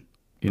again.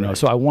 You know,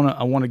 so I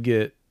want to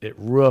get it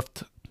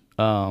roofed,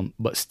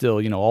 but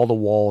still, you know, all the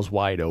walls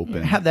wide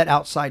open. Have that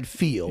outside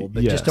feel,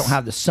 but just don't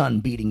have the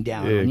sun beating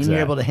down on you. And you're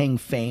able to hang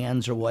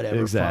fans or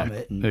whatever from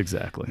it. And,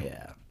 exactly.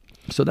 Yeah.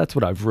 So that's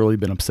what I've really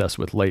been obsessed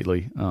with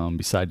lately.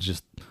 Besides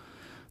just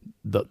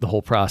the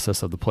whole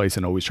process of the place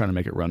and always trying to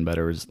make it run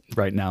better, is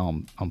right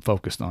now I'm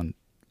focused on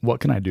what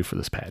can I do for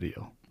this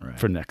patio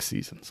for next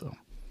season. So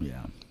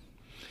yeah.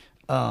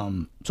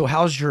 So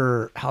how's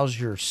your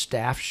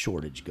staff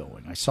shortage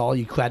going? I saw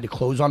you had to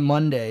close on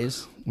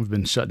Mondays. we've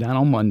been shut down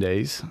on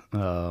Mondays.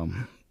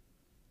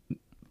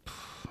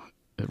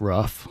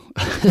 Rough.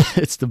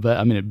 It's the best.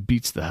 I mean, it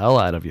beats the hell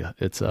out of you.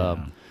 It's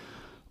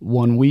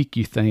 1 week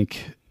you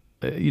think,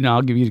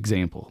 I'll give you an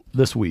example.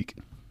 This week,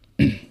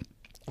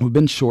 we've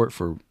been short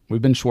for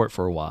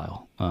a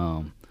while.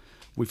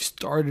 We've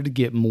started to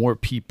get more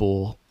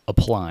people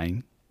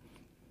applying.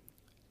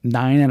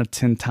 9 out of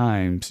 10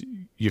 times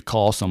you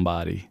call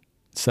somebody,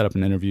 set up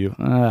an interview.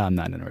 I'm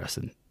not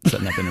interested in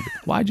setting up an interview.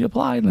 Why'd you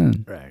apply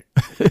then? Right.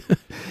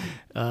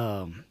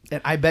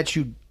 And I bet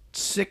you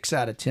 6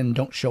 out of 10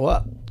 don't show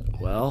up.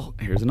 Well,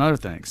 here's another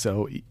thing.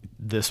 So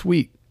this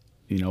week,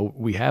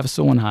 we have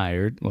someone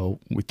hired. Well,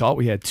 we thought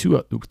we had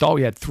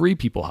 3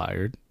 people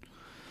hired.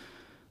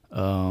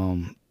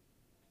 One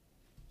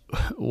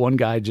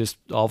guy just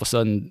all of a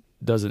sudden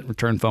doesn't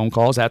return phone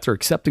calls after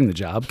accepting the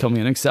job, coming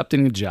in,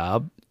 accepting the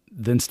job,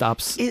 then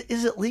stops.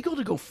 Is it legal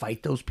to go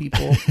fight those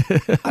people?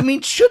 I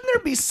mean, shouldn't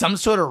there be some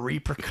sort of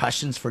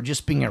repercussions for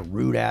just being a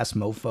rude ass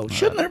mofo?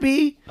 Shouldn't there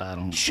be? I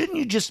don't. Shouldn't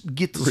you just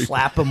get to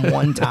slap him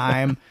one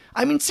time?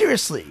 I mean,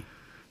 seriously.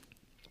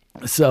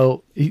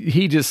 So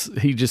he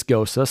just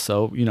ghosts us.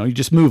 So you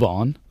just move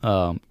on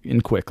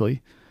and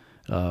quickly.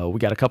 We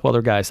got a couple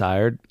other guys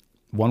hired.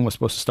 One was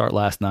supposed to start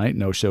last night.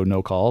 No show,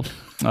 no call.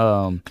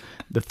 The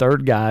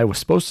third guy was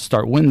supposed to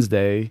start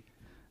Wednesday.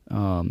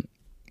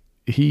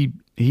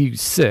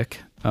 He's sick.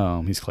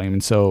 He's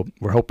claiming. So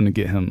we're hoping to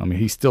get him. I mean,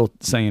 he's still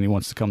saying he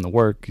wants to come to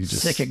work. He's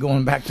just sick at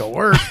going back to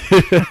work.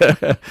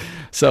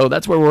 So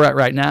that's where we're at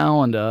right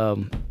now.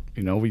 And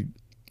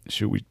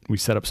we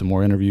set up some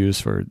more interviews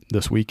for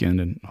this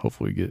weekend and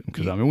hopefully get,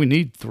 because we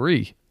need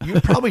 3. You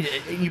probably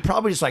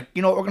just like,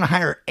 we're going to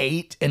hire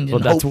 8 and then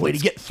hopefully to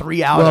get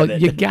 3 out of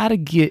it. You got to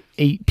get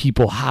 8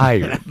 people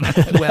hired.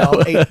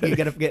 Well, you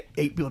got to get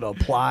 8 people to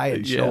apply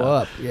and show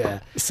up.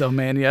 Yeah. So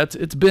man,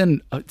 it's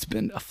been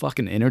a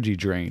fucking energy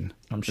drain.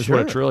 I'm sure. That's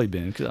what it's really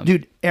been.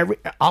 Dude,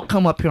 I'll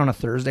come up here on a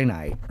Thursday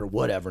night or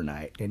whatever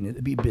night and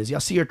it'll be busy.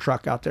 I'll see your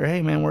truck out there.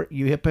 Hey man, where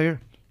you hip here?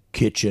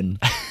 Kitchen.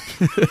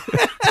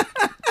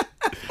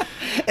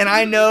 And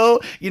I know,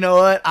 you know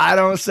what? I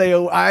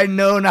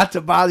know not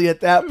to bother you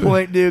at that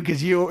point, dude,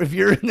 because if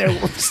you're in there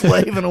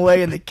slaving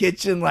away in the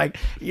kitchen, like,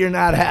 you're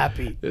not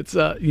happy. It's,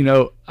 I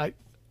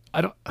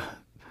don't,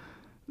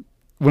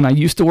 when I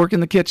used to work in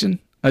the kitchen,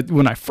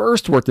 when I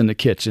first worked in the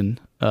kitchen,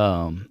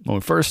 when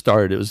we first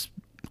started, it was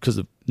because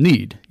of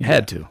need. You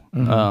had to.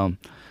 Mm-hmm.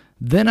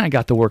 Then I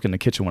got to work in the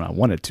kitchen when I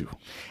wanted to.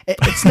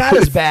 It's not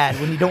as bad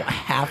when you don't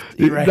have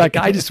to. Right? Like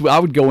I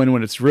would go in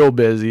when it's real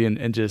busy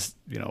and just,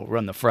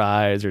 run the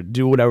fries or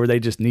do whatever they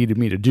just needed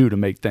me to do to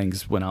make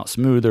things went out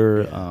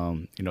smoother.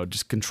 Yeah.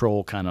 Just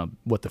control kind of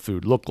what the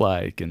food looked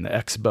like and the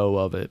expo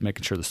of it,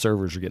 making sure the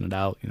servers are getting it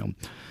out,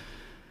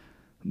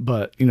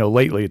 But,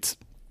 lately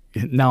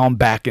now I'm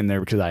back in there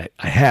because I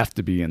have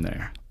to be in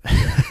there.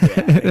 Yeah,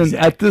 exactly. And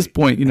at this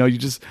point,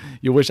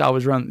 you wish I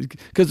was running,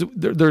 because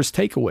there's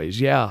takeaways.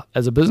 Yeah,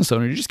 as a business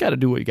owner, you just got to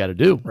do what you got to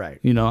do. Right.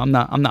 I'm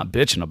not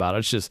bitching about it.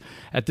 It's just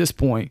at this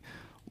point,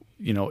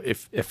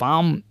 if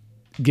I'm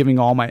giving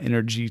all my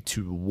energy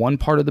to one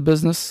part of the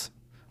business,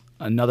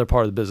 another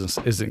part of the business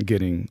isn't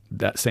getting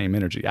that same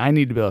energy. I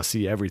need to be able to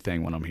see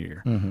everything when I'm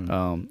here. Mm-hmm.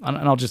 And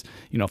I'll just,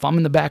 if I'm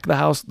in the back of the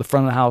house, the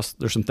front of the house,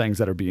 there's some things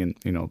that are being,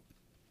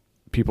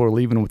 people are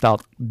leaving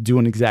without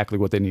doing exactly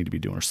what they need to be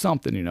doing or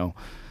something,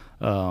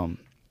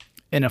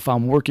 and if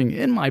I'm working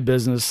in my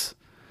business,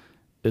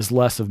 is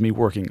less of me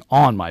working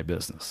on my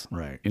business.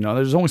 Right.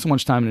 There's only so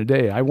much time in a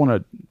day. I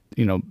want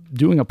to,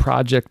 doing a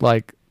project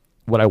like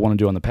what I want to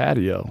do on the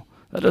patio,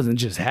 that doesn't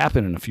just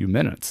happen in a few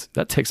minutes.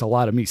 That takes a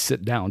lot of me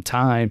sit down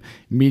time,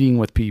 meeting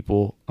with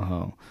people.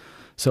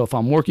 So if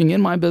I'm working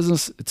in my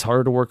business, it's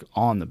harder to work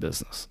on the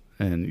business,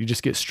 and you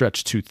just get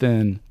stretched too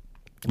thin.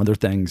 Other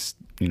things,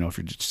 if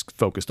you're just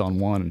focused on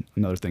one,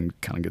 another thing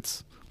kind of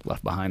gets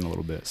left behind a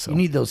little bit. So you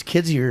need those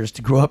kids of yours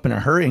to grow up in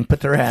a hurry and put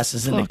their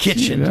asses in the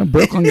kitchen. Yeah,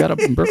 Brooklyn got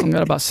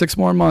about 6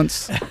 more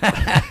months.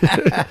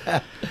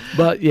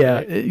 But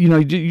yeah,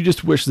 you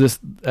just wish this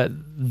at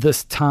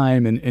this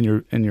time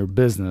in your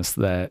business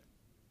that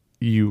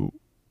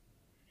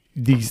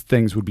these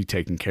things would be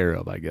taken care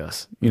of. I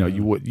guess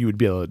you would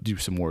be able to do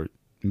some more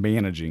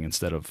managing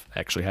instead of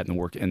actually having to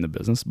work in the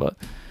business. But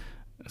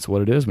that's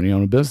what it is when you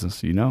own a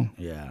business. Yeah.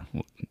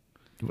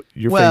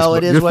 Your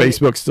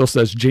Facebook still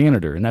says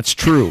janitor, and that's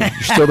true.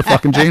 You're still the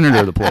fucking janitor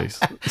of the place.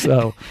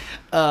 So,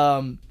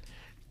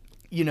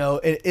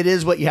 it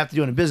is what you have to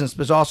do in a business,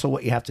 but it's also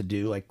what you have to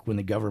do, like when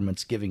the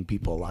government's giving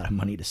people a lot of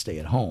money to stay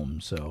at home.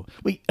 So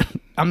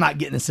I'm not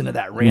getting us into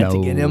that rant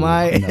No, again, am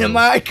I? no. Am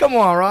I? Come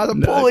on, Ross.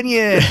 I'm pulling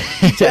you in.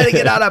 You try to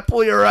get out, I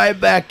pull you right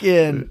back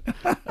in.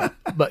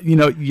 But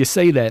you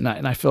say that,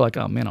 and I feel like,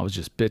 oh man, I was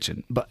just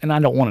bitching. And I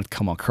don't want to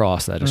come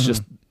across that. It's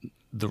just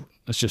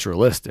it's just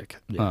realistic.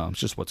 It's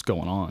just what's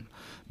going on.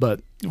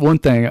 But one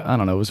thing, I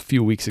don't know, it was a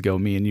few weeks ago,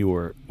 me and you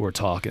were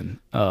talking,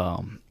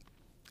 and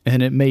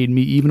it made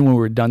me, even when we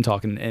were done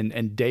talking,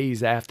 and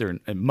days after,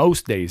 and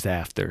most days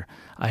after,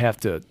 I have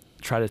to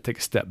try to take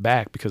a step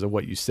back because of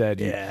what you said.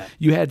 Yeah.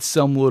 You had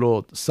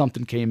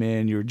something came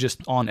in, you were just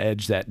on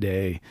edge that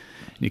day.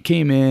 And you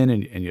came in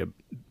and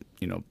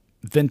you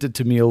vented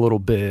to me a little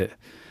bit.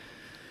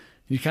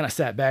 You kind of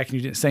sat back and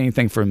you didn't say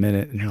anything for a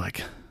minute, and you're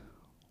like,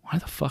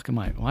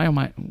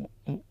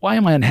 why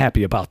am I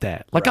unhappy about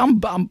that? Like, right.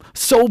 I'm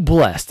so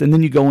blessed. And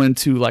then you go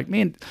into like,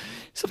 man,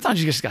 sometimes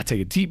you just got to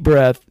take a deep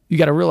breath. You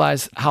got to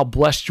realize how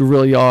blessed you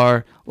really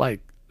are.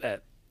 Like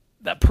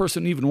that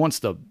person even wants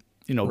to,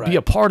 right. be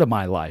a part of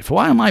my life.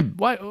 Why?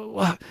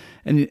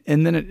 And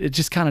then it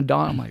just kind of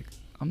dawned. I'm like,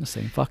 I'm the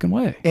same fucking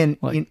way. And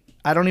like,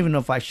 I don't even know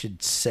if I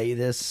should say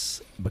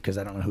this because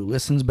I don't know who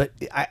listens, but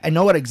I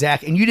know what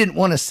exactly, and you didn't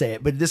want to say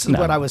it, but this is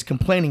what I was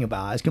complaining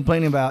about. I was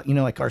complaining about,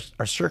 like our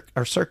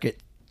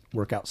circuit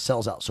workout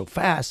sells out so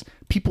fast,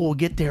 people will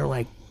get there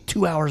like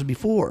 2 hours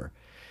before.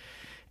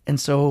 And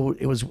so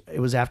it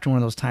was after one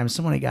of those times,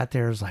 somebody got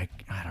there, it was like,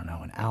 I don't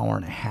know, an hour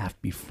and a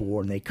half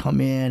before, and they come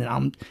in,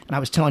 and I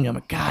was telling you, I'm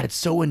like, God, it's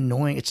so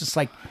annoying. It's just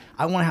like,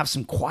 I want to have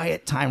some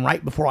quiet time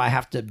right before I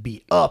have to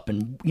be up,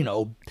 and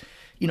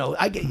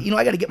I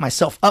got to get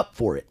myself up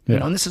for it.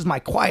 Yeah. And this is my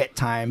quiet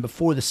time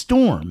before the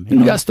storm.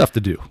 you got stuff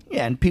to do.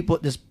 Yeah, and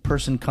this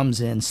person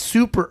comes in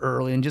super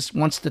early and just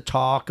wants to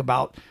talk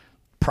about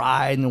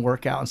pride and the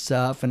workout and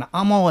stuff, and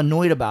I'm all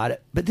annoyed about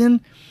it. But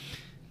then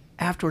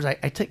afterwards, I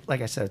take,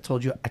 like I said, I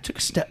told you, I took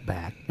a step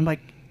back. I'm like,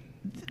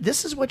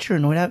 this is what you're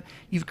annoyed at.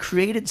 You've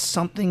created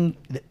something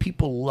that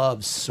people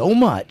love so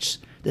much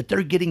that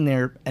they're getting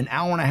there an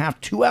hour and a half,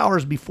 2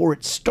 hours before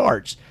it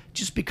starts,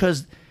 just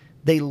because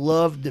they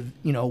love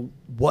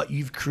what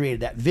you've created,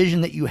 that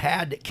vision that you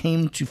had that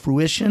came to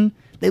fruition.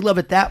 They love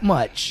it that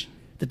much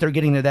that they're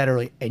getting there that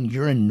early, and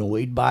you're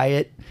annoyed by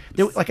it.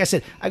 Like I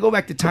said, I go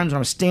back to times when I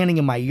was standing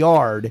in my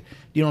yard.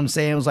 You know what I'm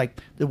saying? It was like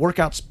the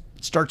workout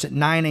starts at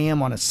 9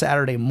 a.m. on a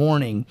Saturday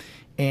morning,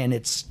 and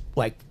it's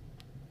like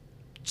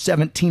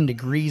 17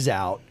 degrees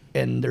out,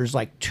 and there's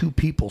like 2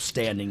 people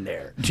standing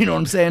there. Do you know what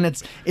I'm saying?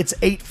 It's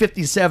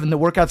 8:57. The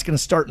workout's going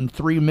to start in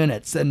 3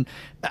 minutes, and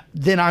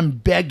then I'm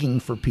begging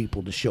for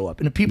people to show up.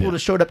 And if people would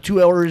have showed up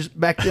 2 hours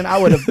back then, I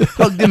would have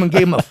hugged them and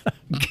gave them a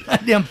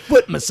goddamn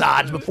foot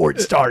massage before it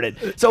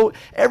started. So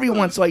every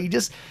once in a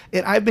while,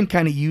 and I've been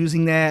kind of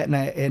using that,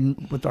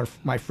 and with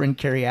my friend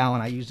Carrie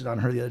Allen, I used it on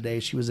her the other day.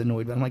 She was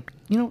annoyed, but I'm like,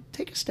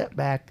 take a step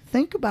back,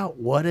 think about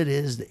what it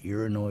is that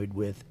you're annoyed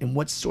with, and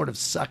what's sort of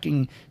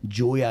sucking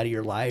joy out of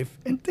your life,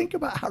 and think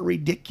about how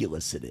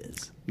ridiculous it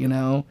is.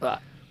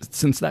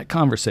 Since that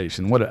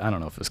conversation, I don't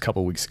know if it was a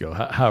couple of weeks ago,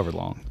 however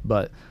long,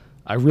 but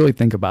I really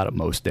think about it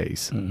most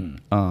days,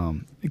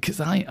 because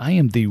I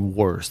am the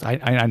worst.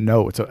 I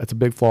know it's a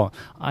big flaw.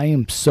 I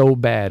am so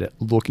bad at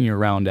looking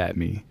around at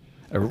me,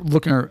 or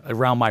looking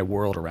around my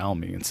world around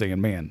me, and saying,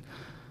 man,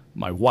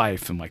 my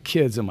wife and my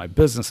kids and my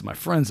business and my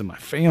friends and my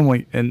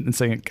family, and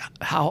saying,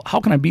 how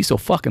can I be so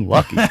fucking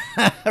lucky?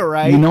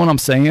 Right? You know what I'm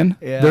saying?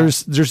 Yeah.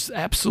 There's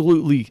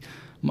absolutely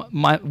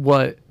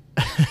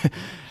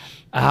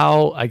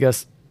how, I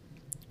guess,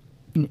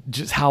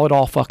 just how it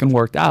all fucking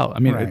worked out. I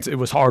mean, Right. it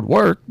was hard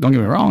work. Don't get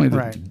me wrong.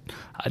 Right.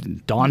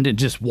 Dawn didn't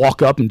just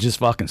walk up and just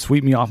fucking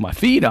sweep me off my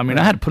feet. I mean,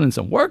 I had to put in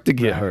some work to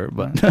get her,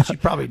 but She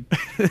probably.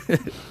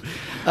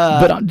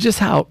 but just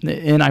how.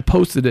 And I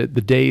posted it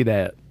the day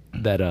that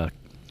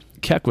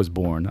Keck was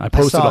born. I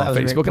posted saw on that.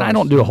 That was a Facebook, great and I post.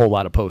 don't do a whole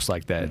lot of posts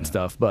like that and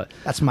stuff. But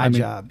That's my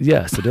job.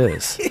 Yes, it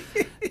is.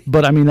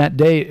 But I mean, that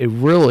day,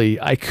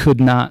 I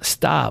could not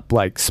stop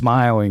like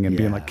smiling and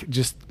being Yeah. like,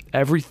 just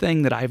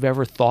everything that I've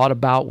ever thought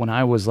about when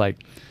I was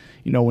like,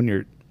 when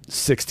you're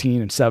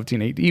 16 and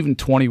 17, 18, even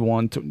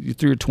 21, through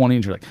your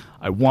 20s, you're like,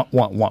 I want.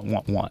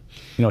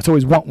 It's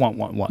always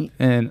want.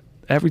 And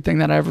everything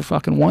that I ever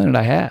fucking wanted,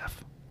 I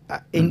have.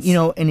 And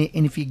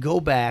if you go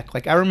back,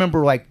 like I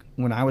remember, like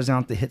when I was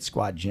out at the Hit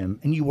Squad gym,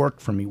 and you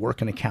worked for me,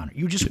 working a counter.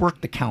 You just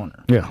worked the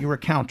counter. Yeah. You were a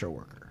counter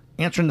worker,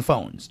 answering the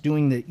phones,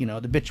 doing the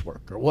the bitch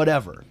work or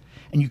whatever.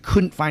 And you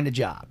couldn't find a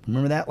job.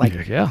 Remember that?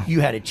 Like, Yeah.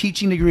 You had a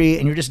teaching degree,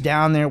 and you're just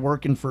down there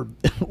working for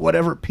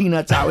whatever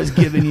peanuts I was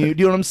giving you.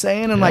 Do you know what I'm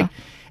saying?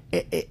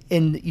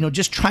 And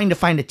just trying to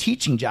find a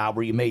teaching job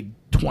where you made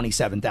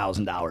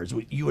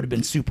 $27,000, you would have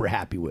been super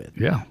happy with.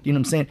 Yeah. You know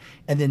what I'm saying?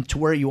 And then to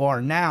where you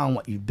are now and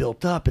what you've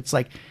built up, it's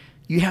like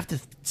you have to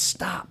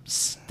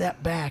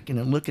step back and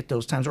then look at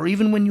those times. Or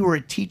even when you were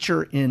a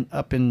teacher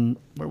up in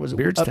where was it?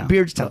 Beardstown.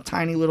 Beardstown,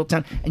 tiny little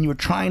town, and you were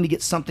trying to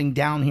get something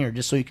down here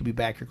just so you could be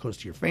back here close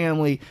to your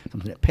family,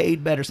 something that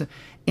paid better,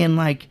 and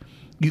like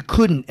you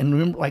couldn't. And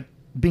remember, like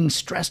being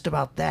stressed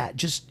about that,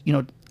 just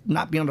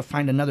not being able to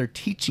find another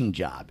teaching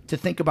job. To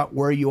think about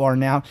where you are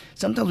now,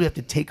 sometimes we have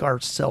to take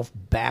ourselves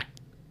back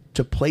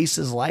to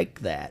places like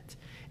that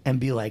and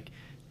be like,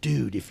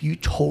 dude, if you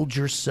told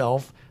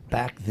yourself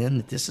back then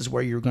that this is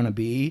where you're going to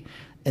be,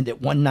 and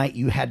that one night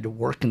you had to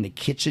work in the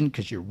kitchen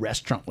because your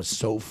restaurant was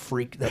so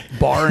that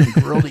bar and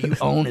grill that you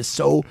own is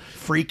so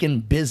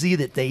freaking busy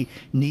that they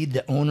need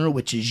the owner,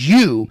 which is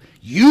you.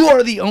 You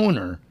are the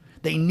owner.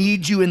 They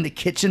need you in the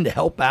kitchen to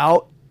help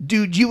out.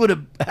 Dude, you would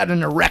have had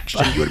an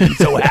erection. You would have been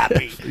so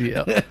happy.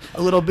 Yeah.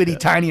 A little bitty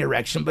tiny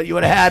erection, but you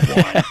would have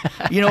had one.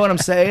 You know what I'm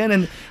saying?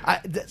 And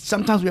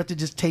sometimes we have to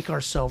just take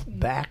ourselves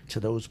back to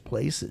those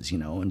places,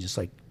 and just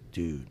like,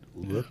 dude,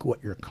 look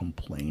what you're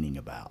complaining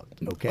about.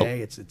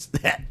 Okay,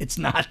 it's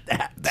not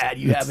that bad.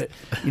 You have it.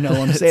 You know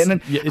what I'm saying?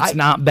 And it's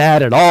not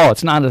bad at all.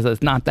 It's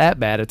not that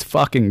bad. It's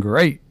fucking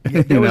great.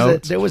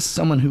 There was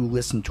someone who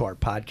listened to our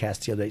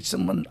podcast the other day.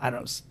 Someone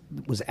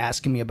was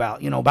asking me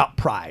about about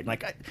pride,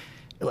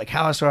 like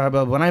how I started,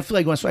 blah, blah, and I feel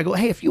like going. So I go,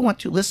 hey, if you want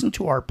to listen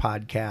to our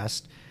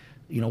podcast,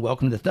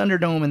 welcome to the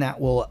Thunderdome, and that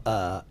will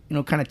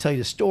kind of tell you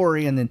the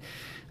story. And then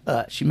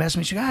she messaged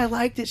me. She goes, I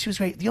liked it. She was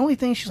great. The only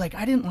thing she's like,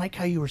 I didn't like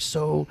how you were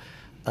so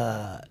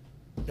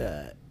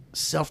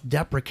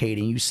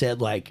self-deprecating. You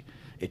said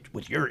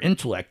with your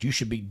intellect, you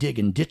should be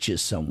digging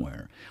ditches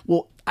somewhere.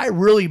 Well, I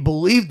really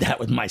believed that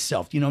with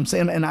myself. You know what I'm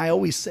saying? And I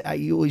always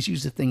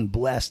use the thing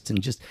blessed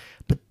and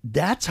but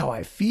that's how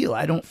I feel.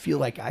 I don't feel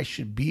like I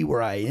should be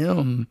where I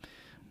am.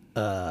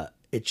 I've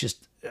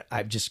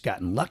just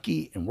gotten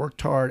lucky and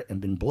worked hard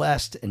and been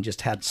blessed and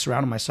just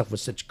surrounded myself with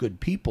such good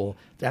people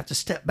that I have to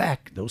step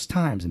back those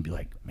times and be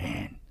like,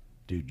 man,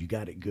 dude, you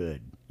got it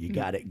good. You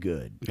got it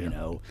good.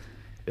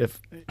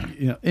 If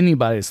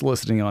anybody that's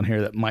listening on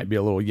here that might be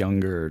a little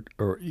younger,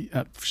 or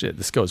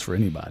this goes for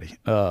anybody.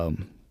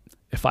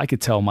 If I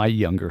could tell my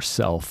younger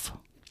self,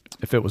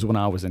 if it was when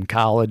I was in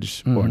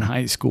college or in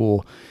high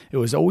school, it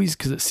was always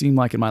because it seemed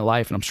like in my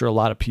life, and I'm sure a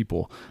lot of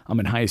people, I'm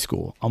in high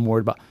school, I'm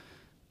worried about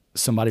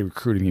somebody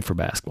recruiting me for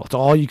basketball. It's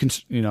all you can,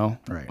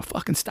 right. Well,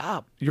 fucking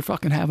stop. You're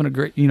fucking having a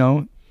great,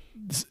 you're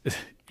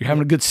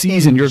having a good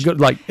season. You're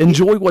good.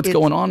 Enjoy what's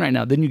going on right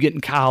now. Then you get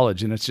in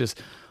college and it's just,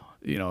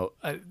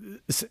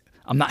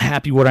 I'm not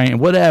happy what I am,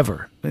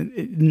 whatever.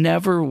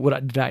 Never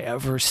did I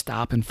ever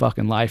stop in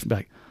fucking life and be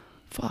like,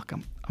 fuck,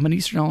 I'm in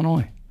Eastern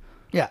Illinois.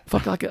 Yeah.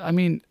 Fuck,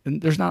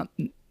 there's not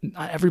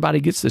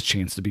everybody gets this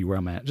chance to be where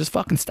I'm at. Just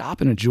fucking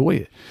stop and enjoy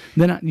it.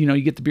 And then,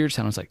 you get the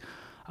Beardstown. It's like,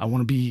 I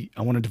want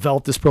to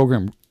develop this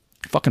program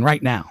fucking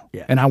right now.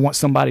 Yeah. And I want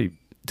somebody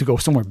to go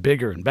somewhere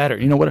bigger and better.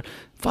 What?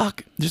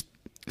 Fuck, just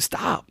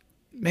stop.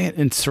 Man,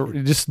 and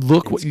just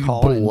look what you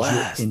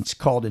blessed. It's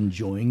called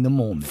enjoying the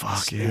moment.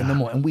 Fuck In the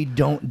moment, and we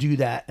don't do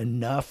that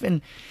enough.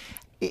 And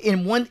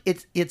in one,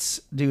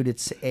 it's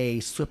a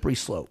slippery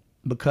slope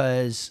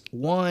because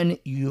one,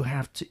 you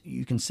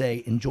can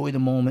say enjoy the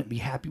moment, be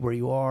happy where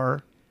you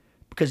are,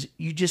 because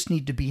you just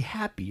need to be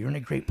happy. You're in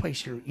a great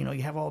place. You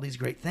have all these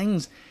great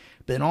things,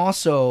 but then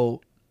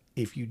also,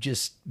 if you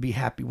just be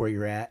happy where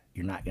you're at,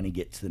 you're not going to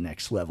get to the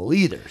next level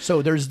either.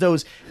 So there's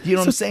those, what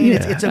I'm saying?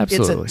 Yeah, it's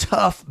a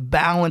tough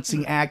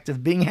balancing act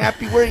of being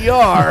happy where you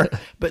are,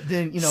 but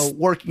then,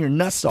 working your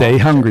nuts off. Stay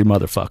hungry,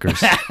 motherfuckers.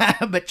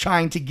 But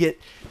trying to get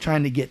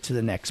to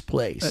the next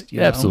place.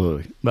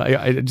 Absolutely. But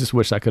I just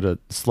wish I could have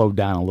slowed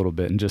down a little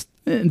bit and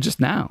just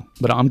now.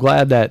 But I'm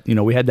glad that,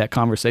 we had that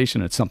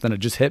conversation. It's something that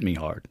just hit me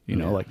hard,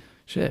 like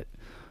shit.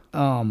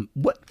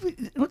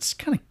 Let's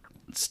kind of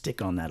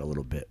stick on that a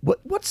little bit.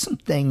 What's some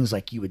things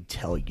like you would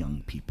tell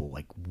young people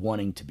like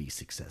wanting to be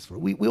successful?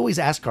 We always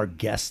ask our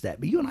guests that,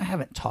 but you and I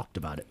haven't talked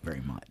about it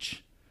very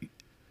much.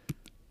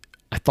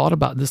 I thought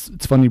about this.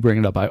 It's funny you bring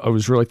it up. I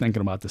was really thinking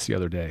about this the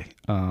other day.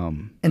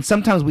 And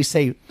sometimes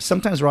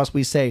Ross,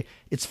 we say,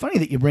 it's funny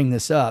that you bring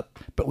this up,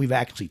 but we've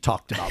actually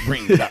talked about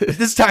bringing it up.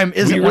 This time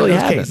isn't one of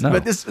those cases,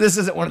 but this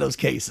isn't one of those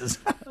cases.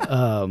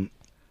 I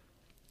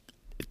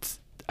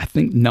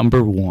think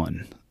number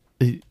one,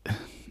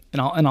 and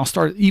I'll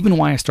start, even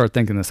why I start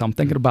thinking this, I'm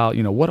thinking about,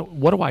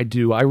 what do I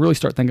do? I really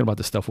start thinking about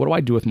this stuff. What do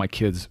I do with my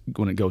kids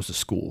when it goes to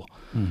school?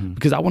 Mm-hmm.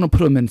 Because I want to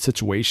put them in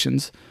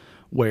situations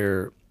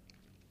where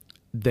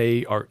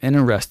they are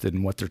interested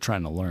in what they're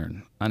trying to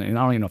learn. And I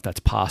don't even know if that's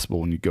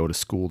possible when you go to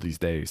school these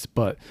days.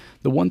 But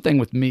the one thing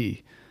with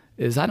me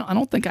is I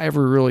don't think I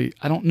ever really,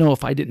 I don't know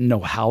if I didn't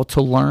know how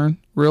to learn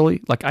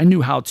really. Like I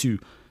knew how to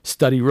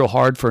study real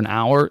hard for an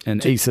hour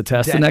and ace a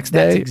test the next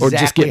day, exactly or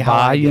just get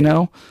by,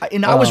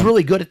 And I was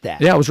really good at that.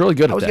 Yeah, I was really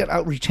good at that. I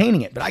was out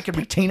retaining it, but I could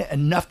retain it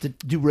enough to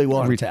do really well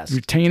on a test.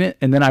 Retain it,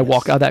 and then I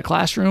walk out of that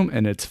classroom,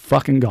 and it's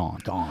fucking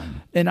gone.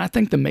 Gone. And I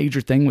think the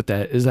major thing with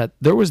that is that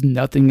there was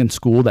nothing in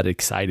school that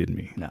excited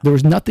me. No. There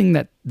was nothing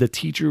that the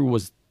teacher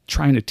was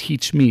trying to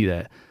teach me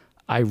that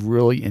I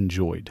really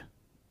enjoyed,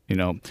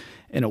 And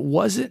it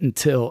wasn't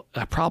until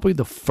probably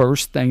the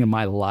first thing in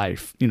my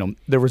life,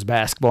 there was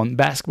basketball. And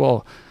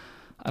basketball,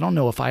 I don't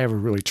know if I ever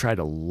really tried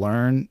to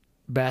learn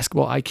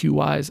basketball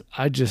IQ-wise.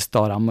 I just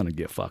thought I'm going to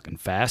get fucking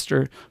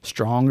faster,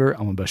 stronger.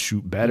 I'm going to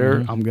shoot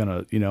better. I'm going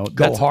to,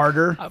 go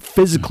harder.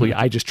 Physically,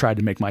 I just tried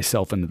to make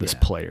myself into this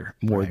player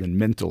more than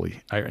mentally.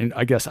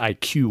 I guess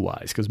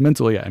IQ-wise, because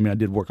mentally, I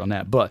did work on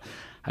that. But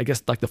I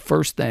guess like the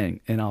first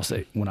thing, and I'll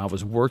say, when I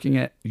was working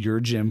at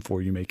your gym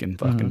for you making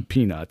fucking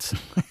peanuts.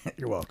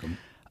 You're welcome.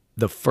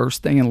 the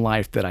first thing in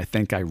life that I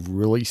think I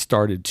really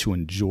started to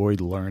enjoy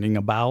learning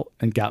about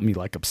and got me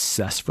like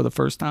obsessed for the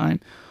first time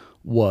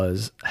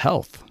was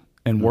health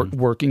and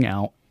working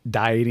out,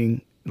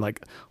 dieting.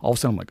 Like all of a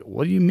sudden I'm like,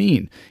 what do you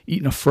mean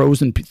eating a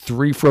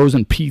three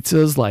frozen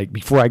pizzas like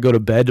before I go to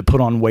bed to put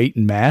on weight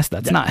and mass?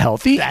 That's not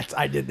healthy.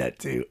 I did that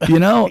too. You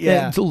know,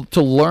 Yeah. and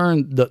to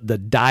learn the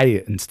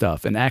diet and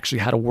stuff and actually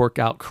how to work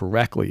out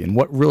correctly and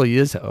what really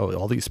is,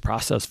 all these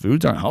processed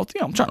foods aren't healthy.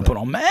 I'm trying to put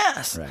on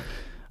mass. Right.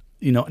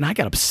 You know, and I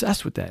got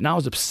obsessed with that, and I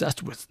was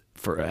obsessed with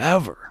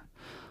forever.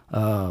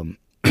 And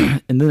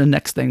then the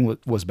next thing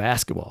was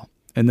basketball,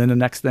 and then the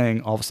next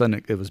thing, all of a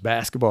sudden, it was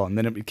basketball, and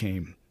then it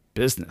became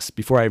business.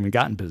 Before I even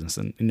got in business,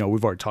 and you know,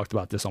 we've already talked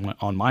about this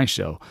on my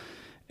show,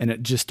 and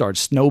it just started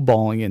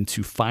snowballing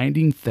into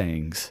finding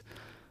things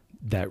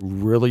that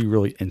really,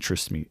 really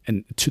interest me,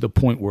 and to the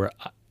point where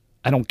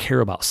I don't care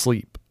about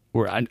sleep.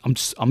 Where I'm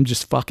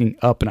just fucking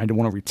up, and I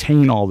want to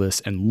retain all this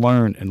and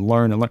learn and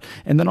learn and learn,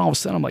 and then all of a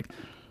sudden I'm like,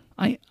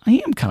 I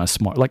am kind of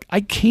smart. Like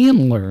I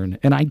can learn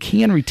and I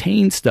can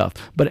retain stuff,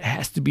 but it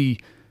has to be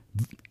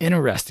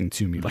interesting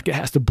to me. Like it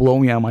has to blow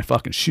me out of my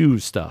fucking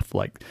shoes stuff.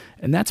 Like,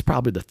 and that's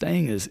probably the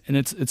thing and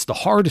it's the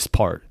hardest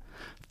part,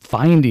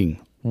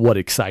 finding what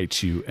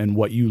excites you and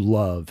what you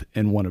love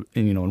and want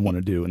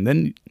to do. And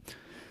then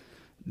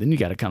you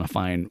got to kind of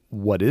find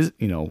what is,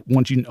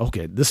 once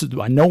okay, this is,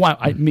 I know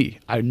I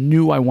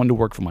knew I wanted to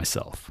work for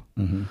myself.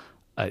 Mm-hmm.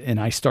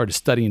 And I started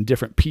studying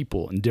different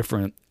people and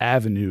different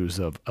avenues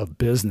of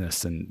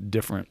business and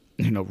different,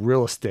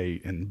 real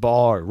estate and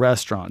bar,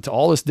 restaurants,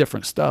 all this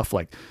different stuff.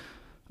 Like,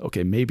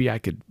 okay, maybe I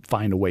could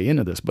find a way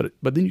into this, but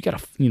then you got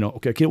to,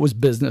 okay, it was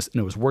business and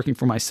it was working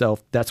for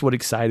myself. That's what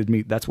excited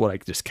me. That's what I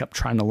just kept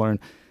trying to learn.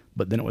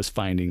 But then it was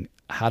finding,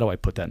 how do I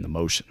put that into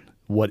motion?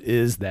 What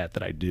is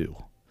that I do?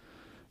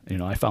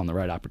 I found the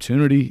right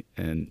opportunity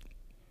and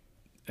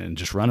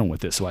just running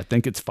with it. So I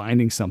think it's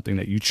finding something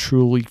that you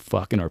truly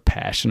fucking are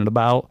passionate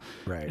about,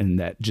 right, and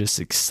that just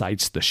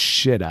excites the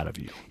shit out of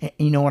you.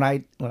 And what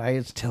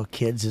I tell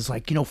kids is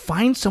like,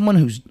 find someone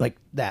who's like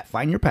that.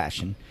 Find your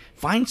passion.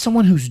 Find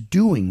someone who's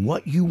doing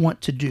what you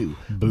want to do.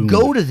 Boom.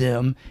 Go to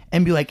them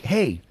and be like,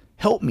 hey,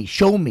 help me,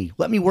 show me,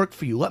 let me work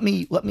for you, let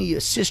me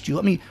assist you,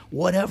 let me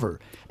whatever.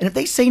 And if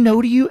they say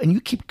no to you and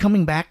you keep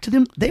coming back to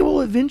them, they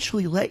will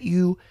eventually let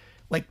you,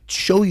 like,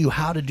 show you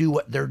how to do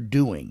what they're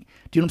doing.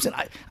 Do you know what I'm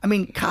saying? I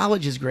mean,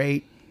 college is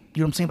great.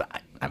 You know what I'm saying?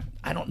 But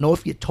I don't know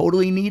if you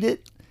totally need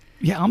it.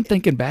 Yeah, I'm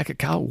thinking back at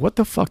college. What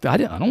the fuck? I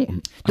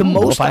don't know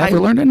most if I ever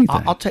learned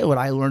anything. I'll tell you what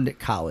I learned at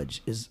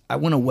college is I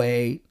went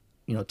away,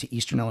 to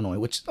Eastern Illinois,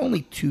 which is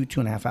only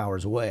 2.5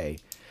 hours away.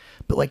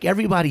 But like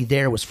everybody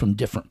there was from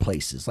different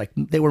places. Like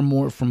they were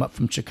more from up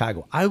from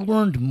Chicago. I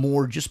learned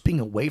more just being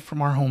away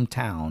from our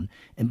hometown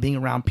and being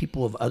around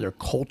people of other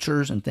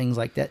cultures and things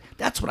like that.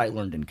 That's what I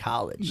learned in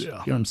college. Yeah. You know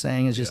what I'm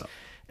saying? It's just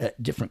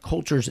different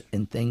cultures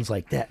and things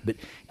like that. But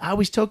I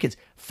always tell kids,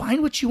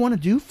 find what you want to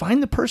do.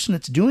 Find the person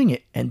that's doing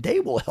it, and they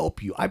will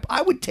help you.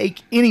 I would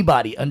take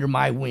anybody under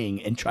my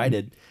wing and try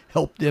to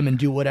help them and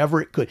do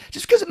whatever it could,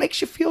 just because it makes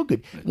you feel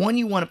good. One,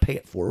 you want to pay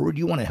it forward.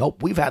 You want to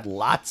help. We've had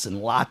lots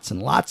and lots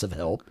and lots of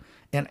help.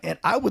 And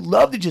I would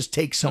love to just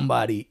take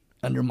somebody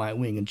under my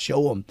wing and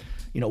show them,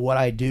 what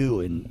I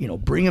do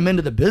and, bring them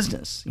into the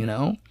business,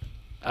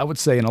 I would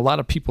say, and a lot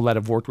of people that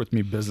have worked with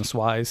me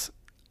business-wise,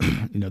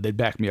 they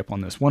back me up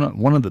on this. One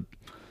of the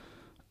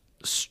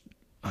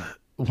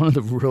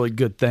really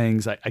good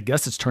things, I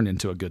guess it's turned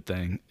into a good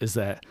thing, is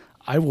that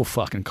I will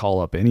fucking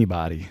call up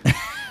anybody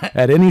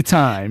at any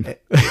time.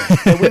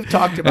 And we've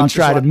talked about and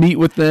try to meet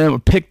with them or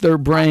pick their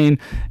brain.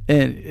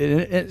 And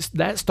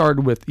that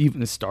started with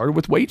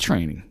weight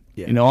training.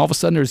 Yeah. All of a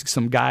sudden there's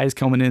some guys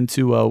coming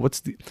into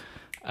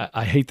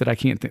I hate that I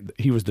can't think.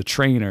 He was the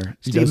trainer.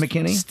 Steve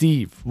McKinney?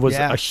 Steve was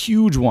a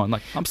huge one.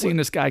 Like I'm seeing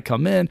this guy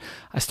come in.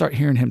 I start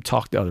hearing him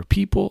talk to other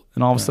people,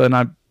 and all of a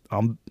sudden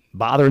I'm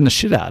bothering the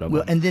shit out of him.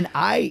 Well, and then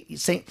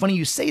funny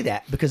you say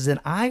that, because then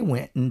I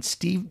went and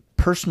Steve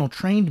personal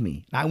trained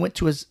me.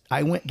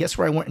 Guess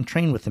where I went and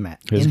trained with him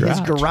at? His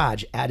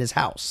garage at his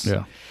house.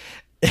 Yeah.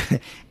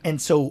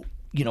 And so,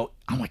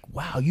 I'm like,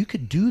 wow, you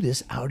could do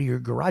this out of your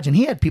garage. And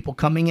he had people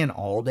coming in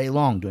all day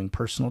long doing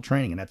personal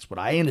training. And that's what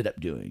I ended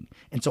up doing.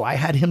 And so I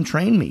had him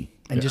train me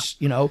and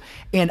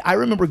and I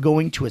remember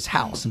going to his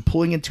house and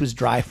pulling into his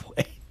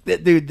driveway.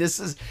 Dude,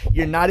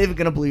 you're not even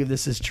going to believe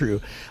this is true.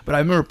 But I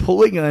remember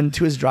pulling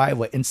into his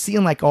driveway and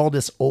seeing like all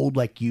this old,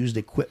 like used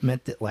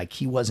equipment that like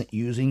he wasn't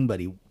using, but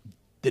he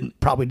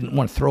probably didn't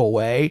want to throw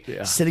away,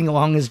 sitting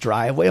along his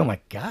driveway. I'm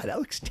like, God, that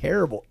looks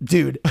terrible.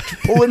 Dude,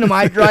 pull into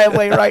my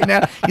driveway right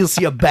now. You'll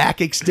see a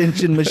back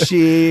extension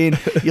machine.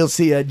 You'll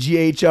see a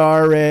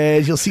GHR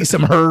edge. You'll see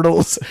some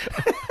hurdles.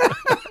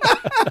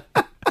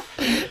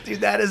 Dude,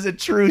 That is a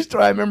true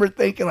story. I remember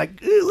thinking,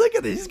 like, "Ooh, look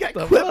at this. He's got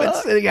equipment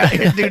sitting out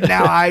here, dude."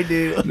 Now I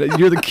do.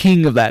 You're the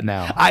king of that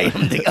now. I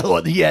am the. Oh,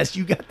 yes,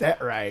 you got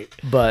that right.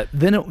 But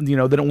then it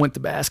went to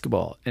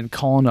basketball and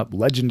calling up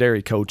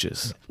legendary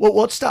coaches. Well,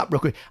 let's stop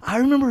real quick. I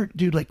remember,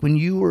 dude, like when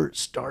you were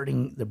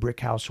starting the Brick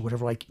House or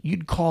whatever, like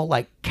you'd call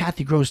like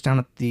Kathy Gross down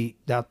at the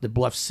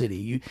Bluff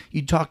City.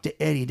 You'd talk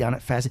to Eddie down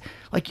at Fast.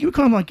 Like you were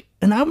calling like,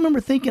 and I remember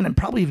thinking and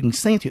probably even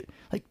saying to you,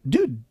 like,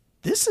 dude,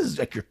 this is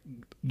like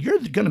you're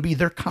going to be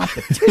their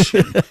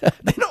competition.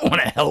 They don't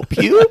want to help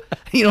you.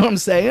 You know what I'm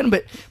saying?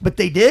 But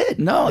they did.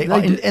 No,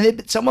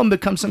 some of them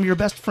become some of your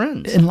best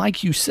friends. And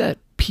like you said,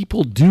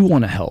 people do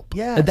want to help.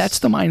 Yes. And that's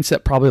the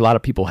mindset probably a lot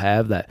of people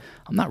have, that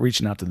I'm not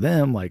reaching out to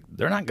them. Like,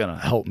 they're not going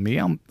to help me.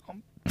 I'm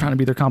trying to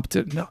be their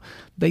competition. No,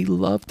 they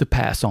love to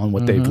pass on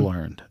what they've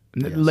learned.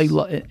 And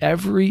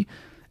they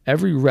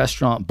every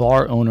restaurant,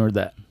 bar owner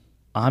that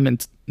I'm in,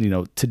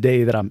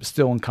 today that I'm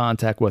still in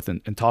contact with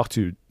and talk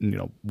to,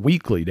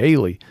 weekly,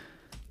 daily,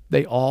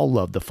 they all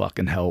love the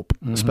fucking help,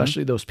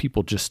 especially those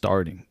people just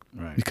starting,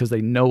 right? Because they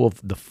know of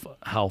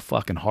how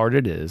fucking hard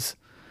it is,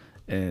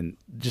 and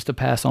just to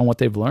pass on what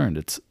they've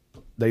learned.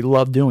 They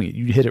love doing it.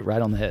 You hit it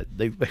right on the head.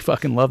 They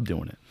fucking love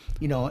doing it.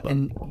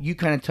 And you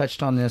kind of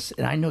touched on this,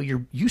 and I know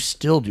you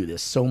still do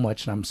this so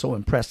much, and I'm so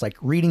impressed. Like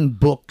reading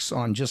books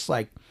on just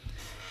like,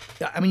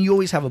 I mean, you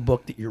always have a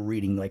book that you're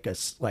reading, like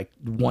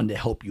one to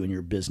help you in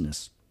your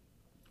business,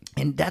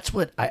 and that's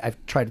what I've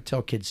tried to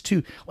tell kids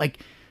too. Like,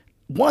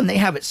 one, they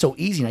have it so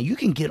easy now. You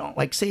can get on,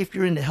 like, say if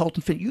you're into health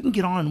and fitness, you can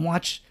get on and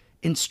watch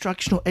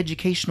instructional,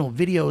 educational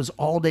videos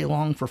all day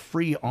long for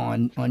free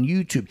on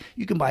YouTube.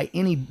 You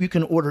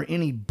can order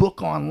any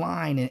book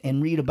online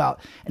and read about,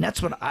 and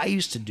that's what I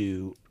used to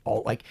do.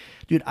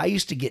 I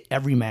used to get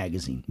every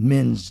magazine,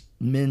 men's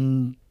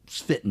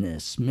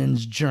fitness,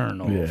 men's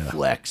journal,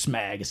 Flex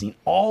magazine,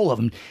 all of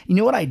them. You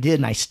know what I did,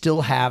 and I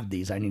still have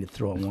these. I need to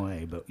throw them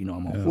away, but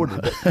I'm a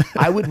hoarder. But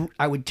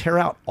I would tear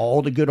out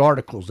all the good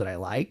articles that I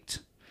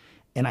liked.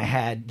 And I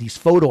had these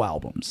photo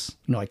albums,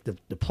 like the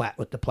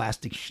with the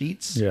plastic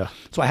sheets. Yeah.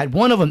 So I had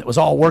one of them that was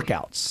all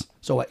workouts.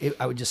 So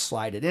I would just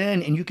slide it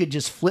in, and you could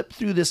just flip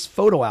through this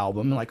photo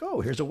album and like,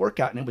 oh, here's a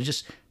workout, and it was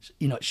just,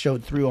 it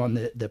showed through on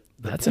the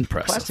That's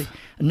impressive. Plastic.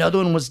 Another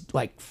one was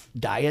like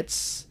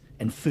diets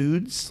and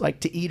foods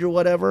like to eat or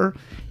whatever,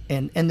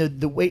 and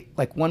the weight,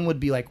 like one would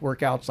be like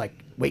workouts like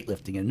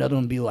weightlifting, and another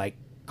one would be like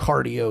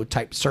cardio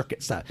type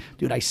circuit stuff.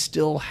 Dude, I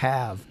still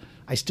have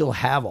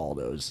all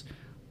those.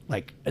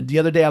 Like the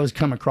other day I was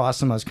coming across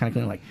them, I was kind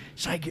of like,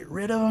 should I get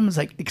rid of them? It's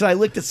like, because I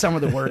looked at some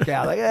of the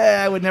workout, like,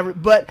 I would never,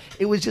 but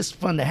it was just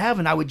fun to have.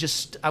 And I would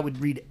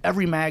read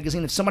every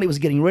magazine. If somebody was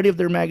getting rid of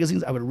their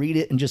magazines, I would read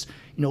it and just,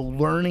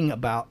 learning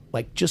about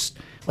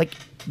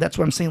that's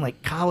what I'm saying,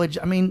 like college.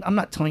 I mean, I'm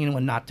not telling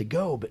anyone not to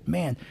go, but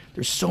man,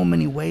 there's so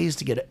many ways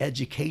to get an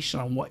education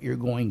on what you're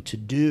going to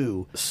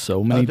do.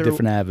 So many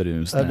different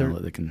avenues now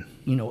that they can,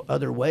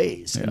 other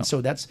ways. Yeah. And so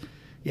that's,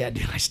 yeah,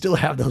 dude, I still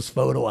have those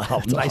photo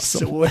albums. Awesome. I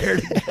swear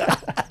to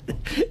God.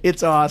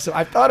 It's awesome.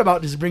 I've thought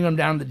about just bringing them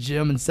down to the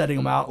gym and setting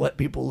them out, let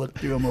people look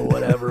through them or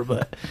whatever.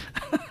 But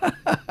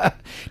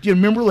do you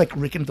remember like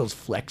looking at those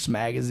Flex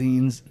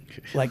magazines?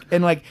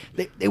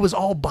 It was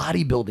all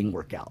bodybuilding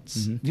workouts.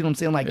 Mm-hmm. You know what I'm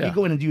saying? Like you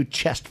go in and do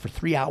chest for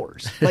 3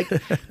 hours. Like,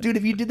 dude,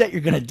 if you did that,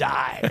 you're going to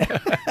die.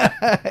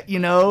 I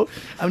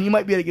mean, you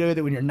might be able to get away with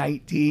it when you're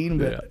 19,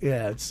 but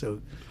yeah it's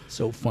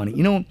so funny.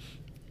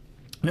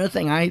 Another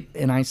thing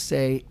I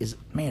say is,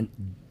 man,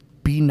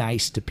 be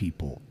nice to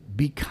people.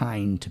 Be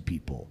kind to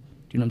people.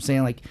 Do you know what I'm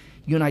saying? Like,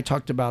 you and I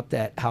talked about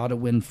that, how to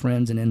win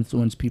friends and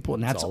influence people,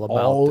 and that's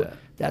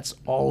that's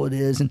all it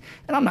is. And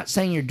I'm not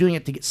saying you're doing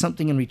it to get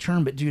something in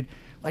return, but dude,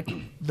 like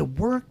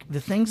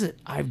the things that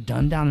I've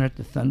done down there at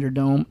the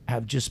Thunderdome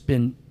have just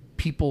been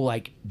people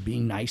like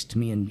being nice to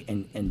me,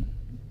 and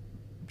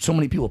so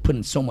many people put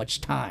in so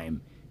much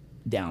time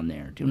down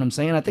there. Do you know what I'm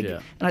saying?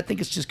 I think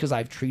it's just because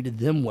I've treated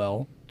them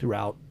well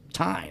throughout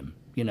time,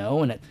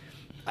 and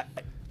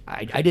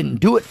I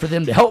didn't do it for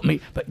them to help me,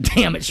 but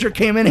damn, it sure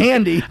came in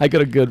handy. I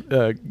got a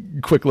good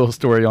quick little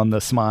story on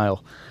the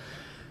Smile.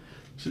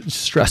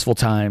 Stressful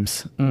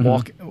times.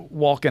 Mm-hmm.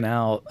 Walking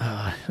out,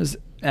 it was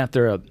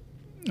after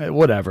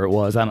whatever it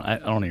was, I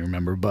don't even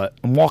remember, but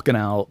I'm walking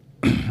out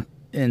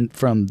and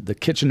from the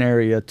kitchen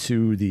area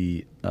to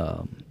the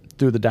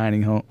through the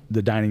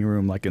dining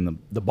room, like in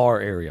the bar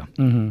area.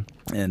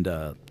 Mm-hmm. And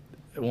I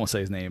won't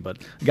say his name, but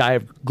a guy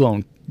I've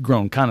grown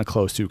kind of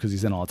close to because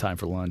he's in all the time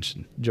for lunch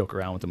and joke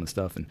around with him and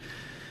stuff. And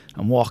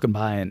I'm walking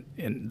by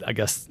and I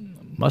guess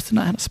must have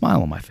not had a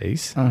smile on my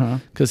face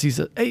because he's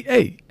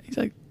hey, he's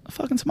like, a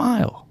fucking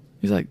smile.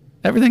 He's like,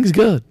 everything's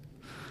good.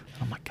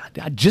 Oh my God,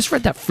 I just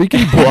read that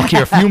freaking book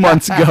here a few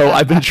months ago.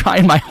 I've been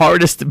trying my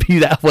hardest to be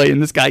that way, and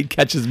this guy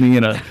catches me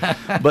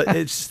but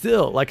it's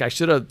still like I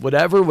should have,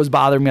 whatever was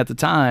bothering me at the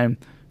time,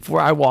 before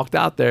I walked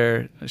out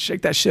there,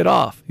 shake that shit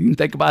off. You can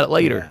think about it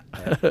later.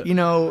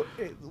 Yeah.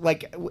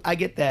 Like I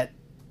get that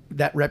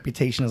that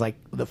reputation is like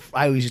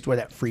I always used to wear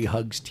that free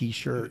hugs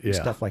T-shirt and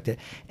Yeah. stuff like that.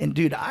 And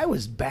dude, I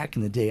was back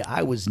in the day.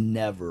 I was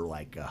never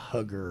like a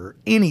hugger, or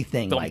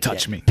anything Don't like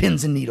touch that. me.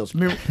 Pins and needles.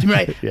 Remember, do you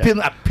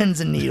remember pins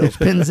and needles,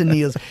 pins and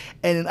needles.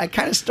 And I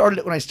kind of started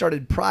it when I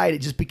started Pride. It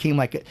just became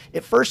like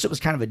at first it was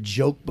kind of a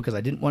joke because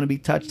I didn't want to be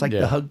touched, like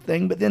Yeah. the hug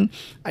thing. But then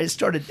I just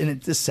started,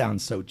 and this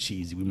sounds so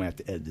cheesy. We might have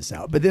to edit this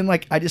out. But then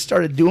like I just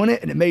started doing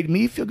it, and it made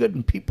me feel good,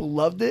 and people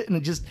loved it, and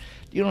it just,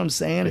 you know what I'm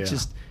saying? It's Yeah.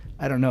 just,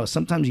 I don't know.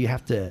 Sometimes you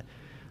have to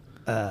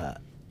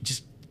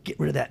just get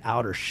rid of that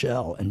outer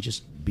shell and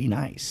just be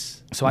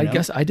nice. So you I know?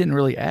 guess I didn't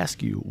really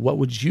ask you what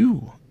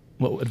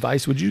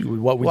advice would you?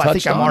 What we Well, I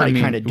touched think I'm on? already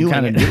mean, kinda we doing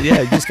kinda it. did-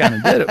 yeah, you just kind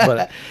of did it.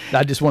 But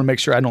I just want to make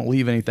sure I don't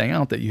leave anything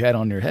out that you had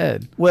on your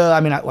head. Well, I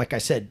mean, like I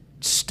said,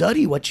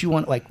 study what you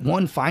want. Like,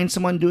 one, find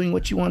someone doing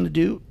what you want to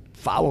do.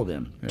 Follow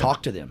them.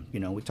 Talk to them.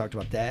 You know, we talked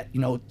about that. You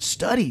know,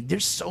 study.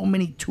 There's so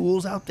many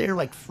tools out there,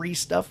 like free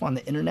stuff on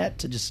the internet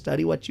to just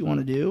study what you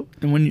want to do.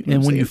 And when you, know what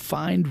I'm when you saying?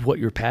 find what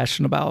you're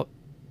passionate about,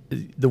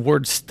 the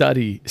word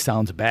study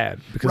sounds bad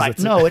because Right.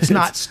 No, it's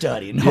not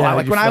studying. No, Yeah,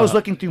 like you when I was thought-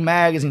 looking through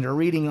magazines or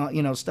reading,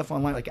 you know, stuff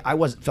online, like I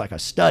wasn't feel like I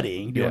was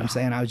studying. You know what Yeah. I'm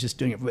saying? I was just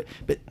doing it,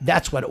 but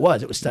that's what it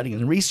was. It was studying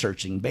and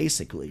researching,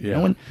 basically. You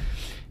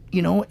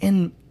Yeah. know,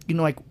 and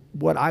like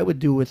what I would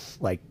do with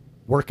like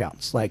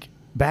workouts, like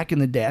back in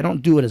the day, I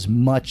don't do it as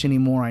much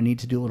anymore. I need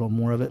to do a little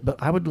more of it, but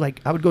I would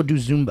go do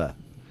Zumba.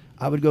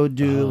 I would go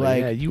do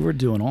like yeah, you were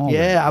doing all.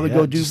 yeah, that. I would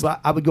go do. just-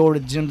 I would go to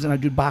the gyms and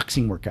I'd do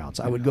boxing workouts.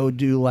 I would go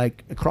do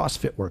like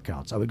CrossFit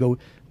workouts. I would go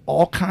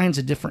all kinds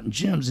of different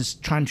gyms,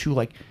 just trying to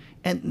like,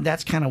 and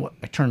that's kind of what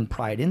I turned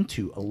Pride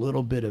into, a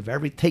little bit of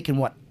taking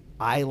what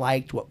I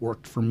liked, what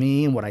worked for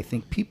me, and what I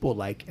think people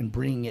like, and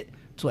bringing it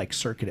to like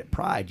circuit at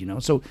Pride. You know,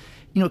 so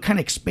kind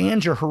of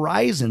expand your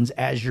horizons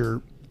as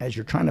you're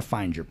trying to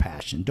find your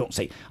passion. Don't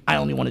say I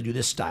only want to do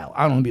this style.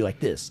 I don't want to be like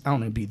this. I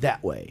don't want to be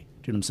that way.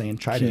 Do you know what I'm saying?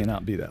 Try to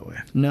cannot be that way.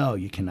 no,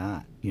 you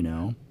cannot,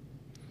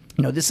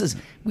 this is,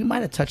 we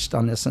might have touched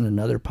on this in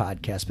another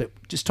podcast, but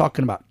just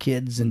talking about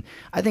kids. And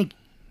I think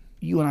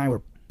you and I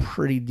were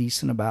pretty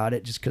decent about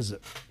it just because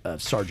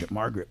of Sergeant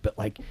Margaret. But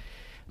like,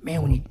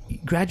 man, when you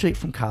graduate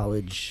from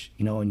college,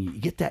 and you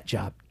get that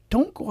job,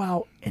 don't go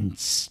out and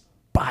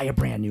buy a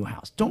brand new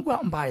house. Don't go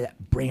out and buy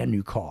that brand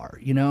new car.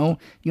 You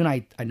and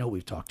I know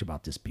we've talked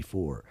about this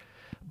before,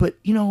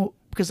 but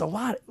because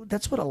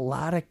that's what a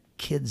lot of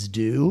kids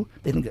do.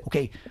 They think that,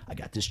 okay, I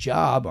got this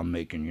job, I'm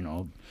making,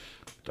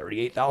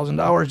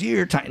 $38,000 a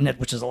year,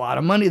 which is a lot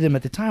of money to them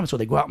at the time. So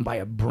they go out and buy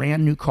a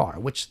brand new car,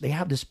 which they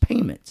have this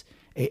payment.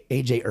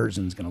 AJ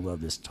Erzin's going to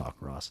love this talk,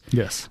 Ross.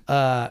 Yes.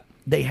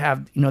 They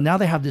have, now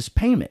they have this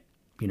payment,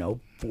 $400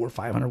 or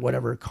 $500,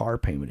 whatever a car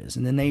payment is.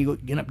 And then they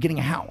end up getting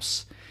a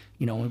house,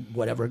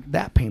 whatever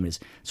that payment is.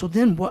 So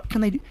then what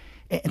can they do?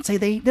 And say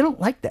they don't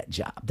like that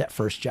job, that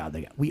first job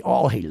they got. We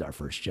all hated our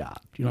first job.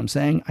 You know what I'm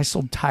saying? I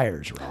sold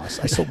tires, Ross.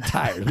 I sold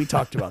tires. We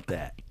talked about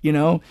that,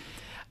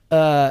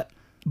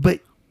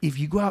 But if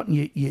you go out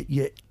and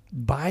you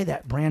buy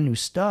that brand new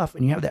stuff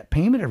and you have that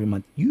payment every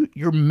month,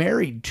 you're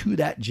married to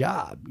that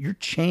job. You're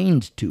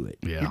chained to it.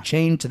 Yeah. You're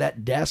chained to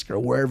that desk or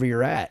wherever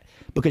you're at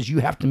because you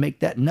have to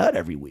make that nut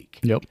every week.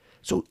 Yep.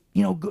 So,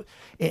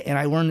 and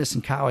I learned this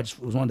in college.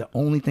 It was one of the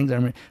only things I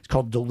remember. It's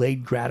called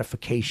delayed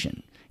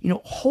gratification.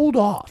 Hold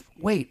off.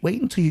 Wait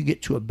until you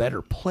get to a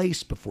better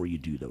place before you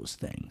do those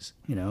things.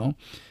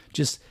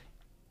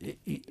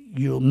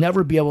 You'll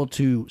never be able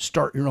to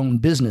start your own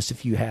business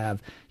if you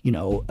have, a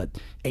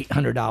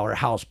 $800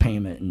 house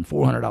payment and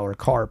 $400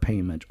 car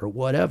payment or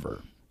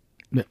whatever.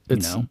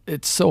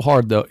 It's so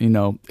hard though.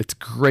 It's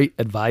great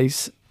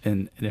advice,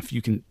 and if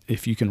you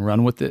can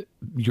run with it,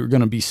 you're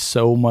going to be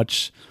so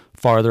much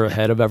farther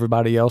ahead of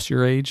everybody else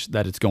your age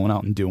that it's going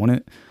out and doing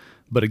it.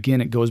 But again,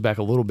 it goes back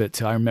a little bit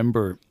to I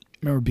remember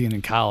being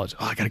in college.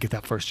 Oh, I got to get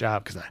that first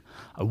job because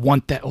I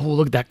want that. Oh,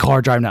 look at that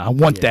car driving now. I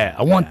want that.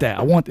 I want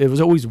that. It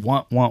was always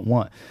want.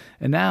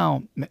 And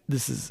now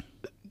this is,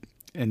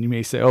 and you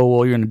may say, oh,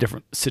 well, you're in a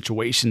different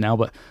situation now,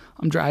 but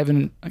I'm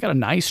driving. I got a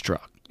nice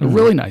truck, a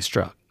really nice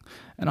truck.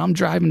 And I'm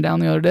driving down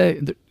the other day.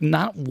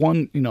 Not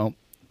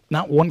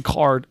one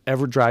car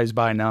ever drives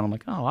by now. And I'm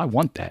like, oh, I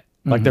want that.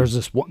 Like there's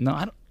this one. No,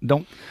 I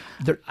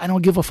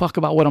don't give a fuck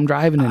about what I'm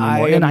driving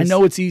anymore. And I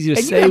know it's easy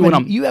to say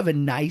when you have a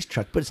nice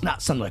truck, but it's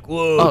not something like,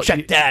 whoa,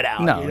 check that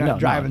out. No, You're not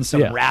driving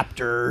some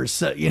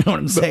Raptors. You know what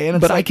I'm saying?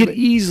 But I could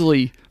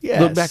easily Yes.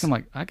 look back and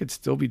like, I could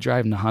still be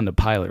driving the Honda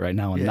Pilot right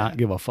now and not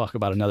give a fuck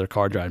about another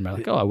car driving by.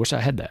 Like, oh, I wish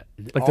I had that.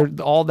 Like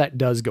all that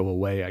does go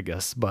away, I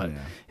guess. But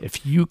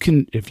if you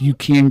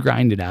can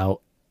grind it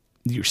out,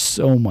 you're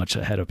so much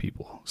ahead of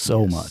people.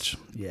 So much.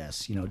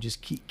 Yes,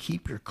 just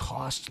keep your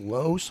costs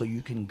low so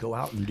you can go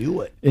out and do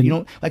it.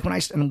 And- like when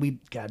this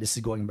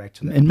is going back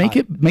to that. And make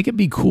it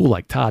be cool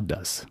like Todd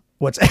does.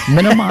 What's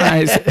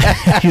Minimize.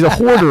 He's a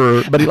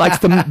hoarder, but he likes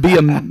to be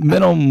a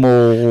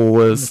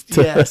minimalist.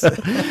 Yes.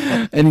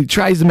 And he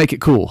tries to make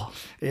it cool.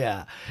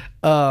 Yeah.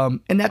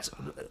 And that's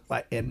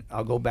like, and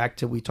I'll go back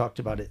to, we talked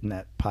about it in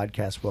that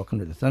podcast, Welcome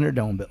to the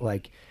Thunderdome, but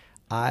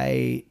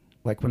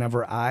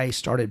whenever I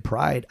started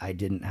Pride, I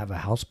didn't have a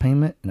house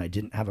payment and I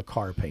didn't have a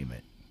car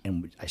payment.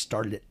 and I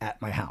started it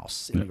at my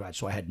house in the garage,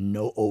 so I had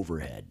no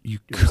overhead. You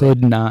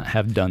could not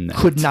have done that.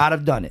 Could not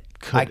have done it.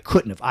 I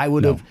couldn't have. I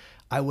would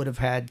have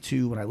had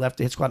to, when I left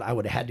the hit squad, I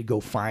would have had to go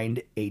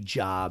find a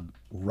job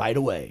right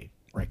away,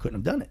 or I couldn't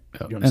have done it.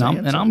 You know what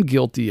I'm saying? I'm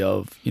guilty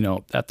of,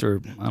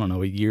 after, I don't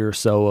know, a year or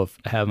so of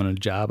having a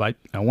job, I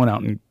went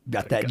out and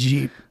got that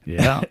Jeep.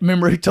 Yeah.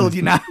 Remember he told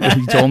you not.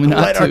 He told me not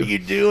what to. What are you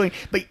doing?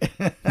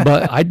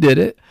 But I did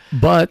it.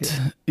 But,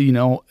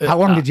 how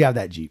long did you have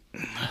that Jeep?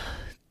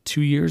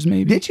 2 years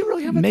maybe. Did you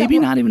really have it Maybe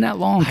that long? not even that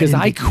long, because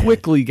didn't I think you had.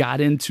 quickly got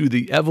into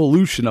the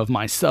evolution of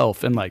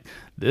myself and like,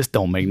 this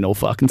don't make no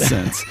fucking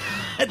sense.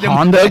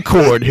 Honda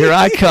Accord, here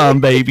I come,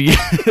 baby.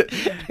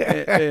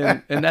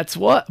 and that's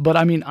what. But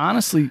I mean,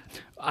 honestly,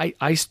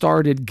 I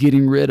started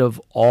getting rid of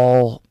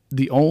all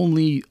the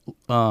only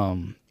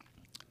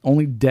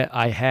debt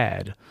I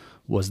had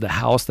was the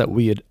house that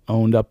we had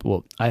owned up.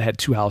 Well, I had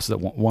two houses. That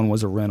one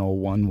was a rental.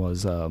 One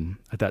was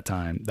at that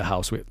time the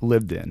house we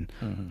lived in.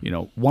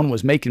 One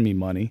was making me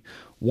money.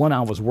 One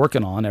I was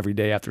working on every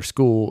day after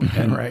school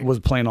and Right. was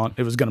planning on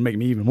it was going to make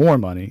me even more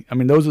money. I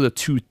mean, those are the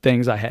two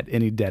things I had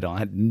any debt on. I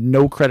had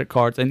no credit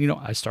cards, and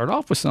I started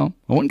off with some.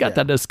 I went and got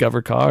that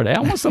Discover card. Hey, I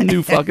want some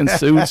new fucking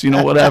suits,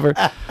 whatever.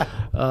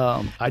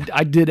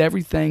 I did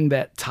everything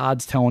that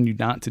Todd's telling you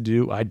not to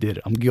do. I did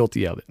it. I'm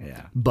guilty of it.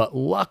 Yeah. But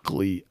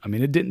luckily, I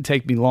mean, it didn't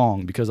take me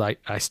long because I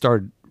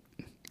started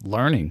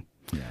learning.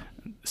 Yeah.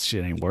 This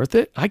shit ain't worth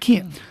it. I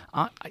can't.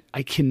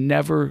 I can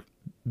never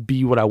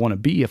be what I want to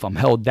be if I'm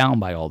held down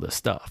by all this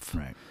stuff.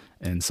 Right.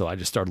 And so I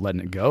just started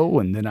letting it go,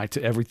 and then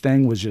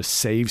everything was just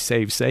save,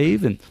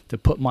 and to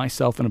put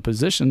myself in a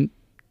position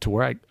to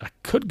where I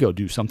could go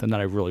do something that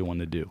I really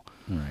wanted to do.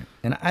 Right.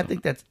 And I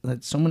think that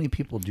so many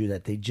people do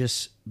that.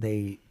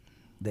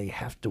 They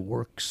have to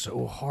work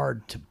so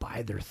hard to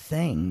buy their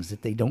things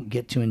that they don't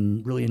get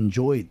to really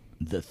enjoy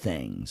the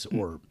things,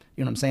 or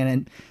you know what I'm saying.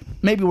 And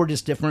maybe we're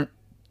just different.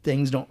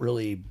 Things don't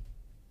really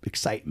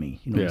excite me.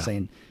 You know what I'm Yeah.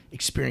 saying?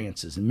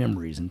 Experiences and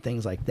memories and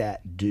things like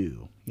that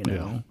do.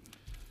 Yeah.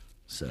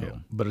 So Yeah.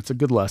 But it's a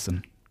good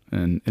lesson.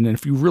 And then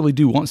if you really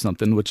do want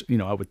something, which,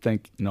 I would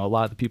think, a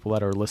lot of the people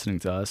that are listening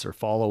to us or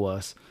follow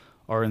us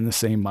are in the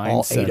same mindset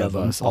all eight of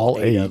them. us. All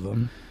eight of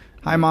them.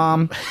 Hi,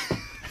 Mom.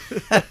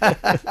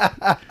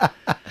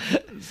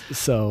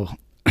 So,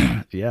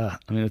 yeah,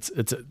 I mean, it's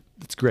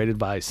great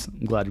advice.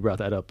 I'm glad you brought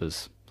that up.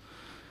 Is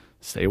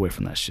stay away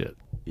from that shit.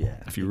 Yeah.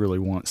 If you really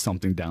want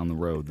something down the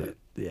road that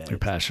Yeah, you're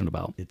passionate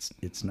about.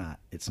 It's not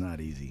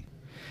easy.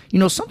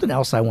 Something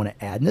else I want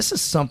to add, and this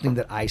is something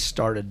that I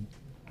started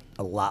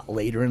a lot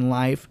later in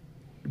life,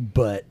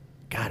 but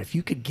God, if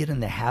you could get in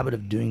the habit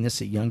of doing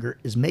this at younger,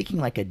 is making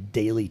like a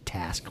daily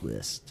task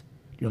list.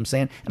 You know what I'm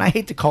saying? And I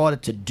hate to call it a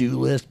to-do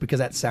list because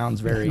that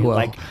sounds very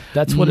Well,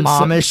 that's what it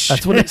momish.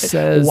 that's what it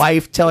says.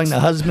 Wife telling the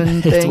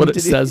husband thing. It's what it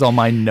to do. says on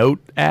my note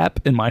app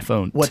in my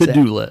phone. What's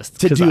to-do that? list.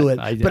 To 'Cause do it.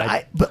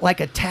 I- But like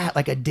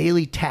a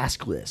daily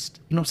task list.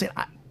 You know what I'm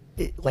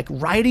saying? Like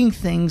writing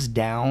things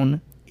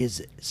down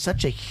is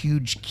such a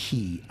huge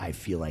key, I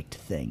feel like, to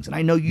things. And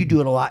I know you do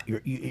it a lot.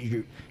 You're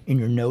in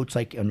your notes,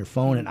 like on your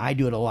phone, and I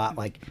do it a lot.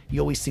 Like you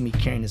always see me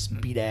carrying this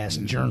beat ass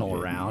journal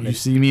around. You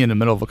see me in the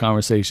middle of a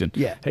conversation.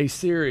 Yeah. Hey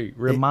Siri,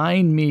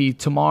 remind me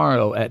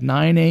tomorrow at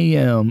 9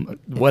 a.m.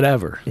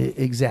 Whatever.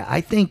 Exactly.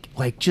 I think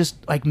like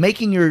just like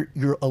making your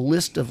a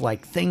list of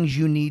like things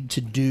you need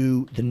to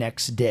do the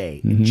next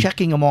day and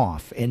checking them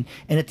off, and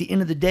at the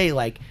end of the day,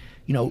 like,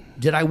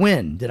 did I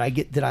win? Did I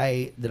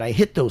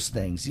hit those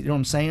things? You know what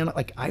I'm saying?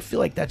 Like, I feel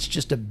like that's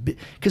just a bit,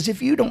 because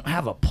if you don't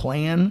have a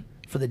plan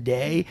for the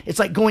day, it's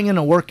like going in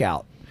a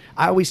workout.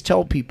 I always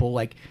tell people,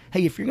 like,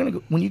 hey, if you're going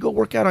to, when you go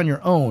work out on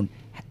your own,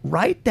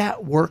 write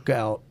that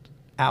workout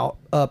out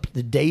up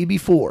the day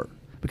before.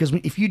 Because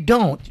if you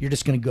don't, you're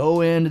just going to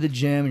go into the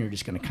gym and you're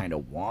just going to kind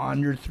of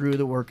wander through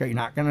the workout. You're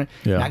not going to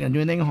do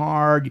anything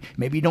hard.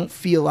 Maybe you don't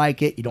feel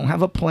like it. You don't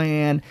have a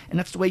plan, and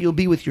that's the way you'll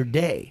be with your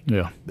day.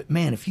 Yeah. But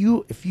man, if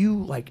you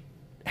like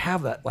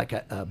have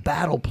a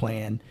battle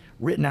plan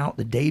written out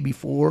the day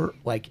before,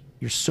 like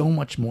you're so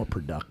much more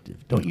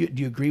productive. Don't you?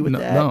 Do you agree with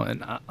that? No,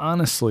 and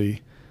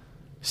honestly,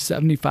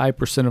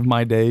 75% of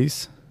my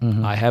days,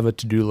 I have a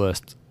to-do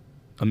list.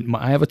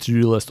 I have a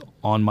to-do list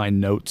on my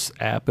notes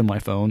app in my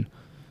phone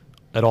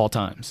at all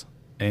times,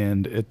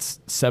 and it's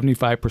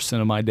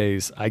 75% of my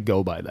days I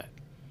go by that.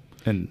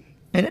 And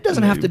it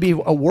doesn't have to be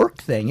a work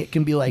thing. It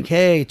can be like,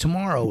 hey,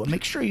 tomorrow,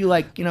 make sure you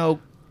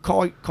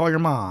call your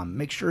mom.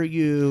 Make sure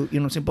you know what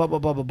I'm saying, blah blah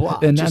blah blah blah.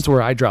 And that's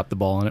where I drop the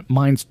ball on it.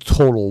 Mine's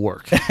total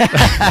work.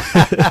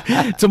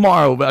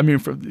 Tomorrow, but I mean,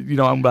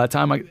 by the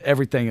time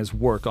everything is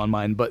work on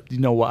mine. But you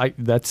know what?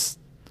 That's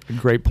a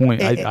great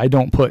point. I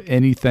don't put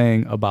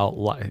anything about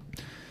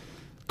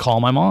call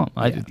my mom.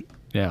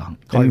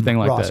 Anything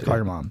like Ross, that. call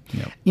your mom.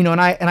 Yeah.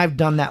 And I've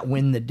done that.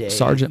 Win the day.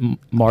 Sergeant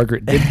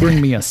Margaret did bring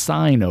me a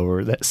sign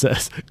over that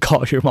says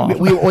 "Call your mom."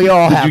 We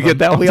all have. Did you get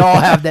that? We all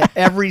have that.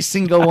 Every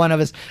single one of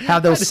us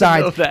have those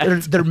I didn't signs. know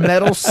that. They're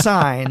metal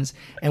signs,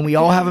 and we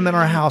all have them in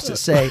our house that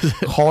say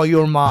 "Call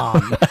your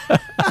mom."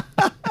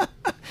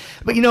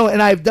 But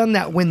and I've done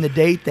that win the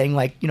day thing.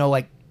 Like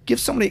give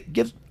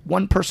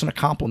one person a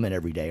compliment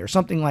every day or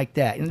something like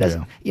that. And it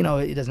doesn't, Yeah. you know,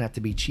 it doesn't have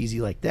to be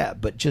cheesy like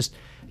that, but just,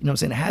 you know what I'm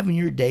saying, having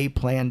your day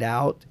planned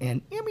out,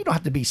 and you don't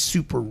have to be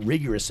super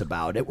rigorous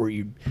about it where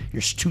you're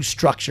too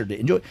structured to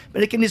enjoy,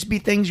 but it can just be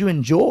things you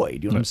enjoy.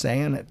 Do you know what I'm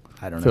saying?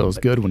 I don't know. Feels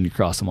but- good when you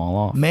cross them all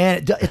off.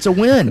 Man, it's a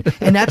win,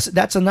 and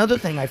that's another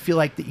thing I feel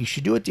like that you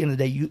should do at the end of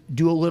the day. You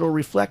do a little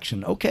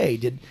reflection. Okay,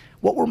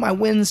 what were my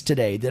wins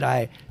today? Did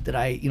I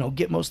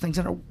get most things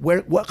in?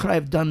 What could I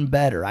have done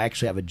better? I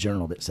actually have a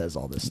journal that says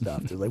all this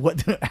stuff. It's like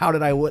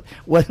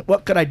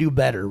what could I do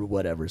better?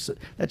 Whatever. So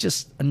that's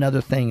just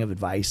another thing of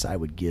advice I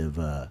would give.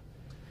 I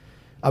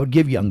would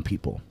give young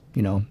people.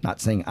 You know,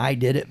 not saying I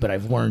did it, but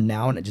I've learned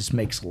now, and it just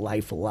makes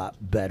life a lot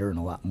better and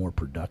a lot more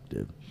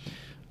productive.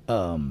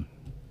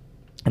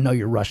 I know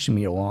you're rushing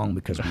me along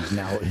because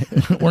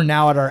we're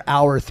now at our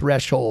hour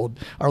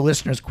threshold. Our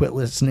listeners quit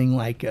listening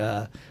like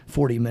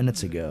 40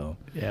 minutes ago.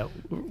 Yeah,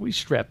 we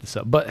should wrap this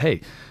up. But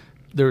hey,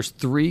 there's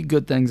 3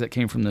 good things that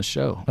came from this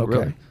show. Okay.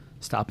 Really.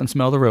 Stop and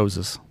smell the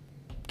roses.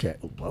 Okay.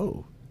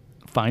 Whoa.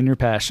 Find your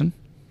passion.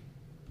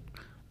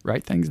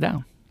 Write things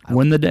down.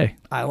 Win the day.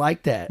 I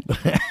like that.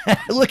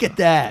 Look at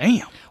that.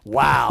 Damn.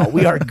 Wow.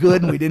 We are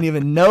good and we didn't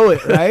even know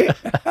it, right?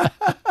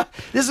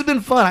 This has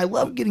been fun. I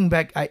love getting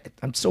back.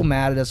 I'm so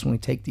mad at us when we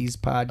take these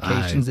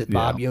podcasts that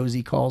Bob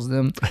Yosey calls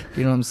them.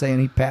 You know what I'm saying?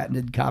 He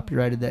patented,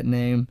 copyrighted that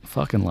name.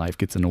 Fucking life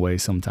gets in the way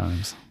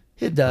sometimes.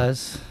 It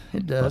does.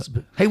 It does.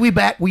 But, hey, we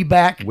back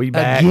again. We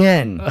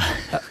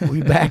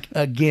back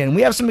again.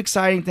 We have some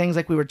exciting things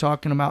like we were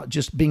talking about,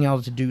 just being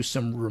able to do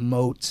some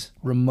remote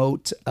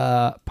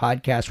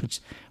podcasts,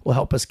 which will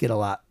help us get a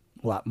lot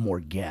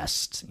more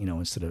guests, you know,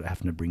 instead of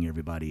having to bring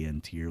everybody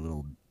into your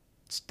little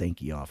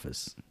stinky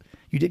office.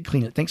 You did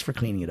clean it. Thanks for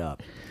cleaning it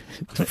up.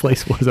 The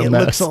place was a It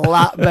mess. looks a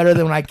lot better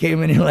than when I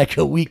came in here like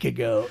a week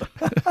ago.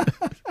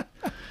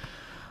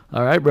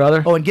 All right,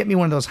 brother. Oh, and get me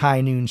one of those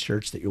high noon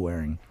shirts that you're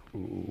wearing.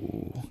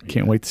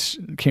 Can't wait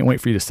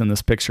for you to send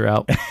this picture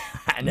out.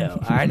 I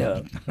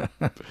know.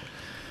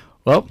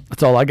 Well,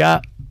 that's all I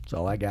got. That's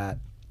all I got.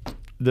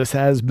 This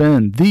has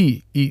been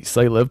the Eat,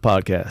 Slay, Live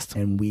podcast.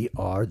 And we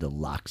are the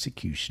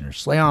Loxecutioners.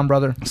 Slay on,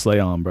 brother. Slay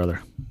on,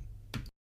 brother.